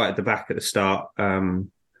I was right at the back at the start.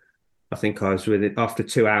 I think I was within after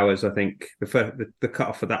 2 hours. I think the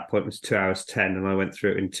cutoff at that point was 2 hours 10, and I went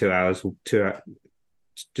through it in 2 hours,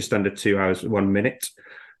 just under 2 hours 1 minute.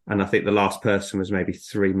 And I think the last person was maybe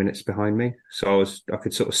 3 minutes behind me. So I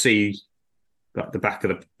could sort of see like the back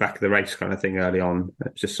of the race kind of thing early on.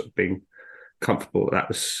 Just sort of being comfortable that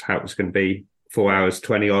was how it was going to be. 4 hours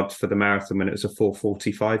 20 odd for the marathon when it was a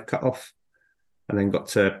 4:45 cutoff, and then got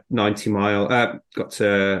to 90 mile. Got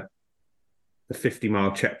to the 50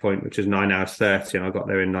 mile checkpoint, which was 9 hours 30, and I got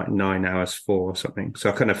there in like 9 hours 4 or something. So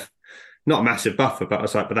I kind of not a massive buffer, but I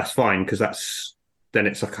was like, but that's fine because then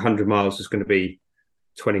it's like 100 miles is going to be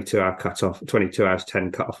 22 hour cutoff, 22 hours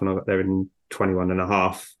 10 cutoff, and I got there in 21 and a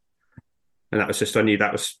half. And that was just, I knew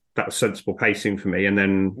that was sensible pacing for me. And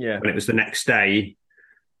then when it was the next day,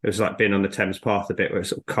 it was like being on the Thames Path a bit where it's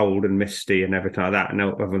sort of cold and misty and everything like that. And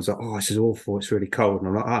everyone's like, "Oh, this is awful. It's really cold." And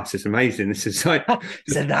I'm like, this is amazing. This is like...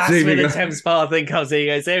 So that's where the Thames Path thing comes in. He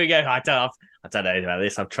goes, "There we go. I don't know about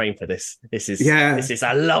this. I've trained for this. This is,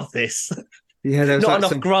 I love this." Yeah, there was not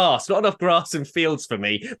enough grass and fields for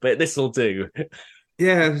me, but this will do.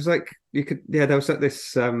 Yeah, it was like there was like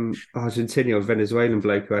this Argentinian or Venezuelan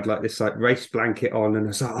bloke who had like this like race blanket on, and I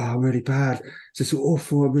was like, I'm really bad. It's just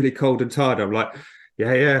awful. I'm really cold and tired. I'm like,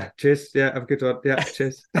 yeah, cheers. Yeah, have a good one. Yeah,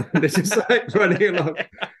 cheers. It's just like running along,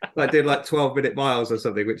 like doing like 12-minute miles or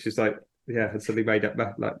something, which is like, had suddenly made up,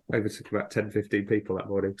 like overtook about 10, 15 people that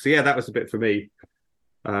morning. So that was a bit for me.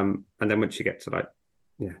 And then once you get to like,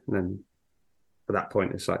 and then at that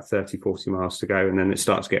point it's like 30, 40 miles to go, and then it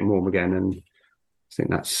starts getting warm again. And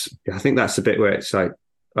I think that's the bit where it's like,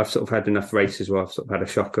 I've sort of had enough races where I've sort of had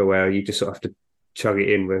a shocker where you just sort of have to chug it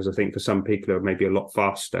in. Whereas I think for some people who are maybe a lot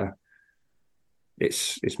faster,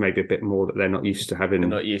 it's maybe a bit more that they're not used to having. They're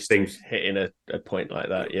not used to hitting a point like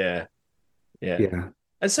that. Yeah.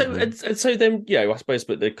 And so, and so then, I suppose,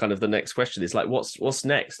 but the kind of the next question is like, what's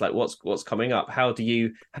next? Like, what's coming up? How do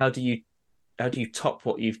you top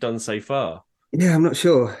what you've done so far? Yeah, I'm not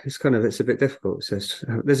sure. It's a bit difficult. So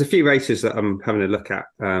there's a few races that I'm having a look at,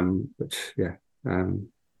 which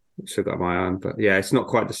I've got my eye on. But yeah, it's not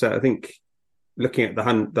quite the same. I think looking at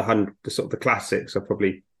the sort of the classics, I'll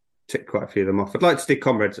probably tick quite a few of them off. I'd like to do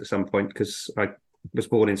Comrades at some point because I was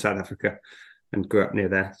born in South Africa and grew up near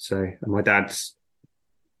there. So and my dad's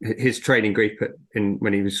his training group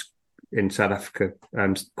when he was in South Africa,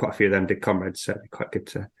 quite a few of them did Comrades, so it'd be quite good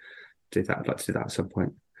to do that. I'd like to do that at some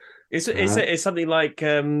point. It's something like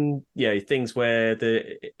things where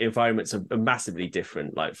the environments are massively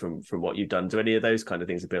different, like from what you've done. Do any of those kind of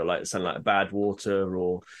things appeal, like something like Badwater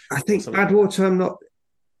or? I think Badwater, I'm not.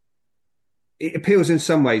 It appeals in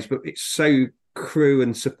some ways, but it's so crew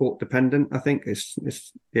and support dependent. I think it's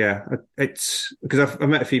because I've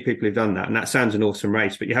met a few people who've done that, and that sounds an awesome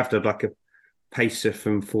race, but you have to have like a pacer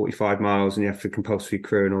from 45 miles and you have to compulsory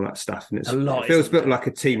crew and all that stuff, and it feels a bit like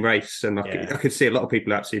a team race, and I could see a lot of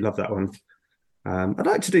people absolutely love that one. I'd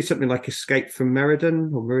like to do something like Escape from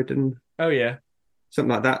Meriden. Oh yeah,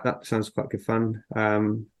 something like that sounds quite good fun.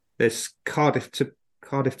 There's Cardiff to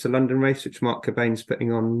London race, which Mark Cobain's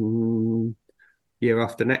putting on year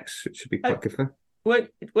after next, which should be quite good fun.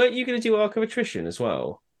 Weren't you going to do Arc of Attrition as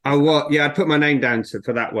well? Oh, what? Yeah, I'd put my name down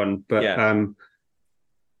for that one, but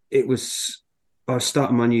it was. I was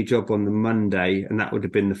starting my new job on the Monday, and that would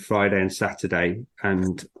have been the Friday and Saturday,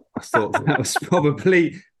 and I thought that was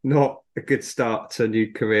probably not a good start to a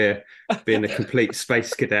new career, being a complete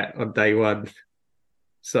space cadet on day one.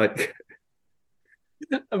 It's like.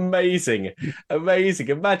 Amazing.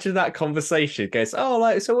 Imagine that conversation goes,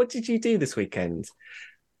 so what did you do this weekend?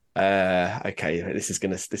 Okay, this is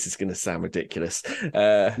gonna sound ridiculous.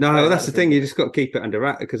 No, that's the thing. You just got to keep it under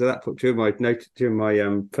wrap, because at that point during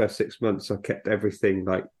my first 6 months, I kept everything,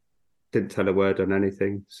 like didn't tell a word on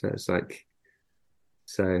anything. So it's like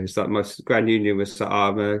my Grand Union was like,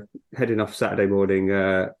 I'm heading off Saturday morning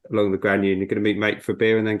along the Grand Union. You're going to meet mate for a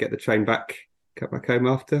beer and then get the train back home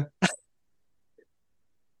after.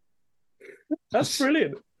 That's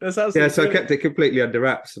brilliant. That's absolutely so brilliant. I kept it completely under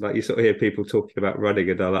wraps. Like you sort of hear people talking about running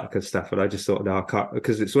and all that kind of stuff, and I just thought, no, I can't,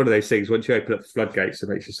 because it's one of those things. Once you open up the floodgates, it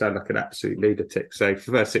makes you sound like an absolute lunatic. So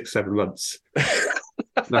for the first 6-7 months,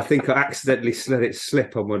 and I think I accidentally let it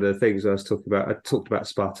slip on one of the things I was talking about. I talked about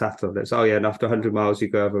Spartathlon. It's and after 100 miles, you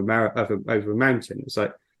go over a mountain. It's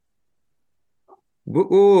like,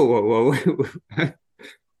 whoa. And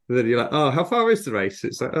then you're like, how far is the race?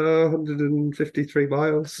 It's like 153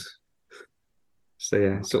 miles. So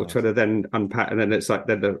yeah, sort of trying to then unpack, and then it's like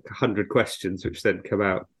then 100 questions which then come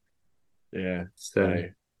out. Yeah. So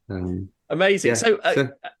amazing. Yeah. So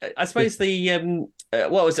I suppose the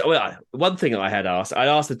what was it? Well, one thing I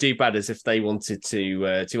asked the do-badders if they wanted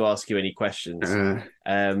to ask you any questions,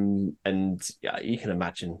 and you can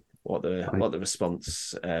imagine what the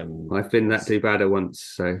response. I've been that do-badder once,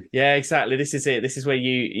 so yeah, exactly. This is it. This is where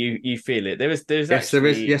you feel it. There is there is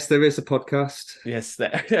a podcast. Yes,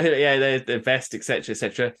 they're the best,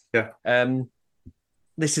 etc. Yeah.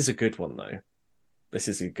 This is a good one though. This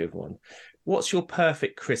is a good one. What's your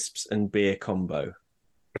perfect crisps and beer combo?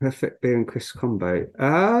 Perfect beer and crisp combo.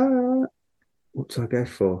 What do I go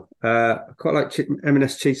for? I quite like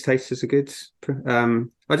M&S cheese tasters are good.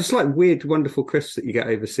 I just like weird, wonderful crisps that you get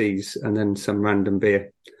overseas, and then some random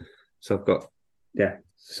beer. So I've got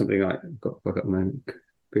something like I've got at the moment.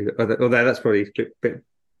 Although that's probably a bit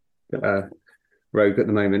rogue at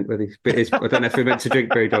the moment. Whether I don't know if we're meant to drink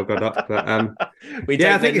Brewdog or not, but we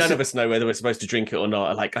don't. I think none of us know whether we're supposed to drink it or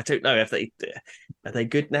not. Like I don't know if are they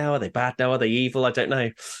good now? Are they bad now? Are they evil? I don't know.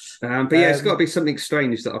 But yeah, it's got to be something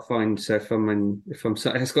strange that I find. So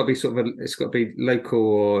it's got to be it's got to be local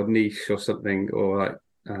or niche or something, or like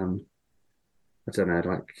I don't know,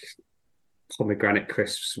 like pomegranate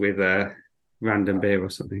crisps with a random beer or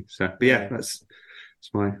something. So, but yeah, that's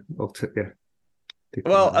my ultimate. Yeah.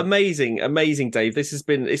 Well, amazing, Dave. This has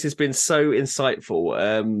been so insightful.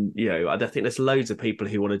 I don't think there's loads of people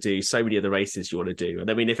who want to do so many of the races you want to do. And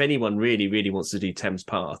I mean, if anyone really, really wants to do Thames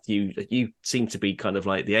Path, you seem to be kind of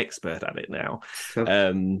like the expert at it now. So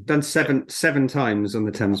I've done seven times on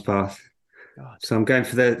the Thames Path. God. So I'm going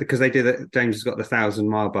for because they do that. James has got the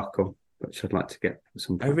 1,000-mile buckle, which I'd like to get at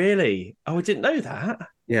some point. Oh, really? Oh, I didn't know that.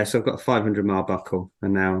 Yeah, so I've got a 500-mile buckle,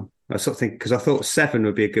 and now I sort of think, because I thought 7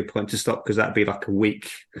 would be a good point to stop, because that'd be like a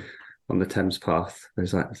week on the Thames Path.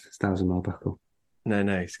 There's like 1,000-mile buckle. No,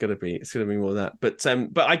 it's gonna be more than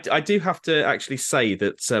that. But I do have to actually say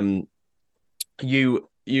that you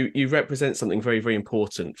you represent something very, very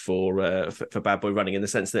important for Bad Boy Running, in the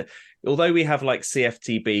sense that although we have like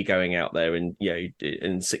CFTB going out there and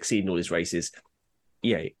and succeeding all his races,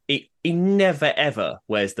 he never ever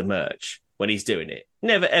wears the merch when he's doing it.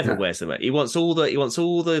 Never ever wears the merch. He wants all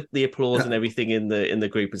the applause and everything in the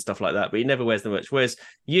group and stuff like that, but he never wears the merch. Whereas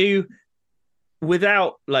you,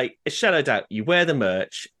 without like a shadow of doubt, you wear the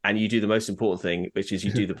merch and you do the most important thing, which is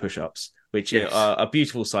you do the push-ups, which are a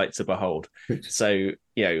beautiful sight to behold. So,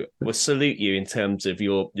 we'll salute you in terms of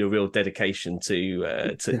your real dedication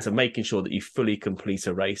to making sure that you fully complete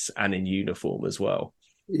a race and in uniform as well.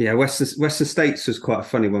 Yeah, Western States was quite a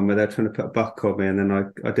funny one where they're trying to put a buck on me, and then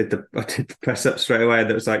I did the press up straight away. And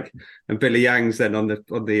it was like, and Billy Yang's then on the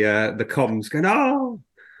comms going, oh.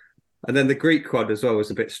 And then the Greek one as well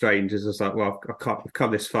was a bit strange. It's just like, well, I've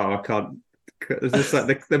come this far. I can't. It's just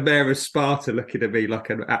like the mayor of Sparta looking at me like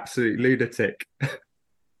an absolute lunatic.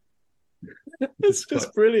 It's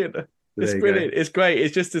just brilliant. It's brilliant. It's great.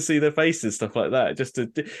 It's just to see their faces and stuff like that.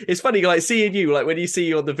 It's funny, like seeing you, like when you see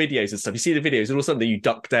you on the videos and stuff. You see the videos, and all of a sudden you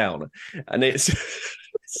duck down, and it's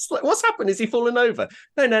like, what's happened? Is he falling over?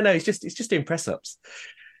 No. He's just doing press ups.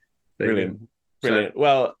 Brilliant.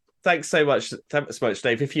 Well, thanks so much,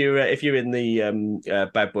 Dave. If you're in the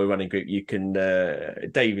Bad Boy Running group, you can.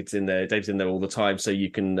 David's in there. David's in there all the time, so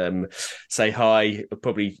you can say hi.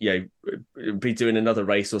 Probably, be doing another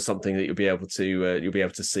race or something that you'll be able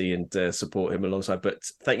to see and support him alongside. But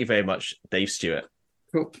thank you very much, Dave Stuart.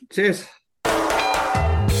 Cool. Cheers.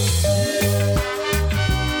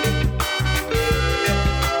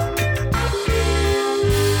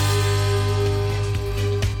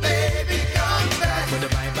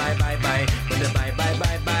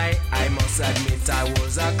 Admit I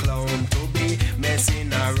was a clown to be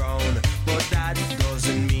messing around, but that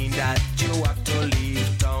doesn't mean that you have to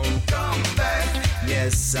leave town. Come back,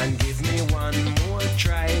 yes, and give me one more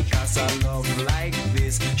try, cause a love like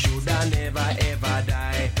this should I never ever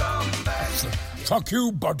die. Come back. Fuck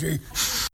you, buddy.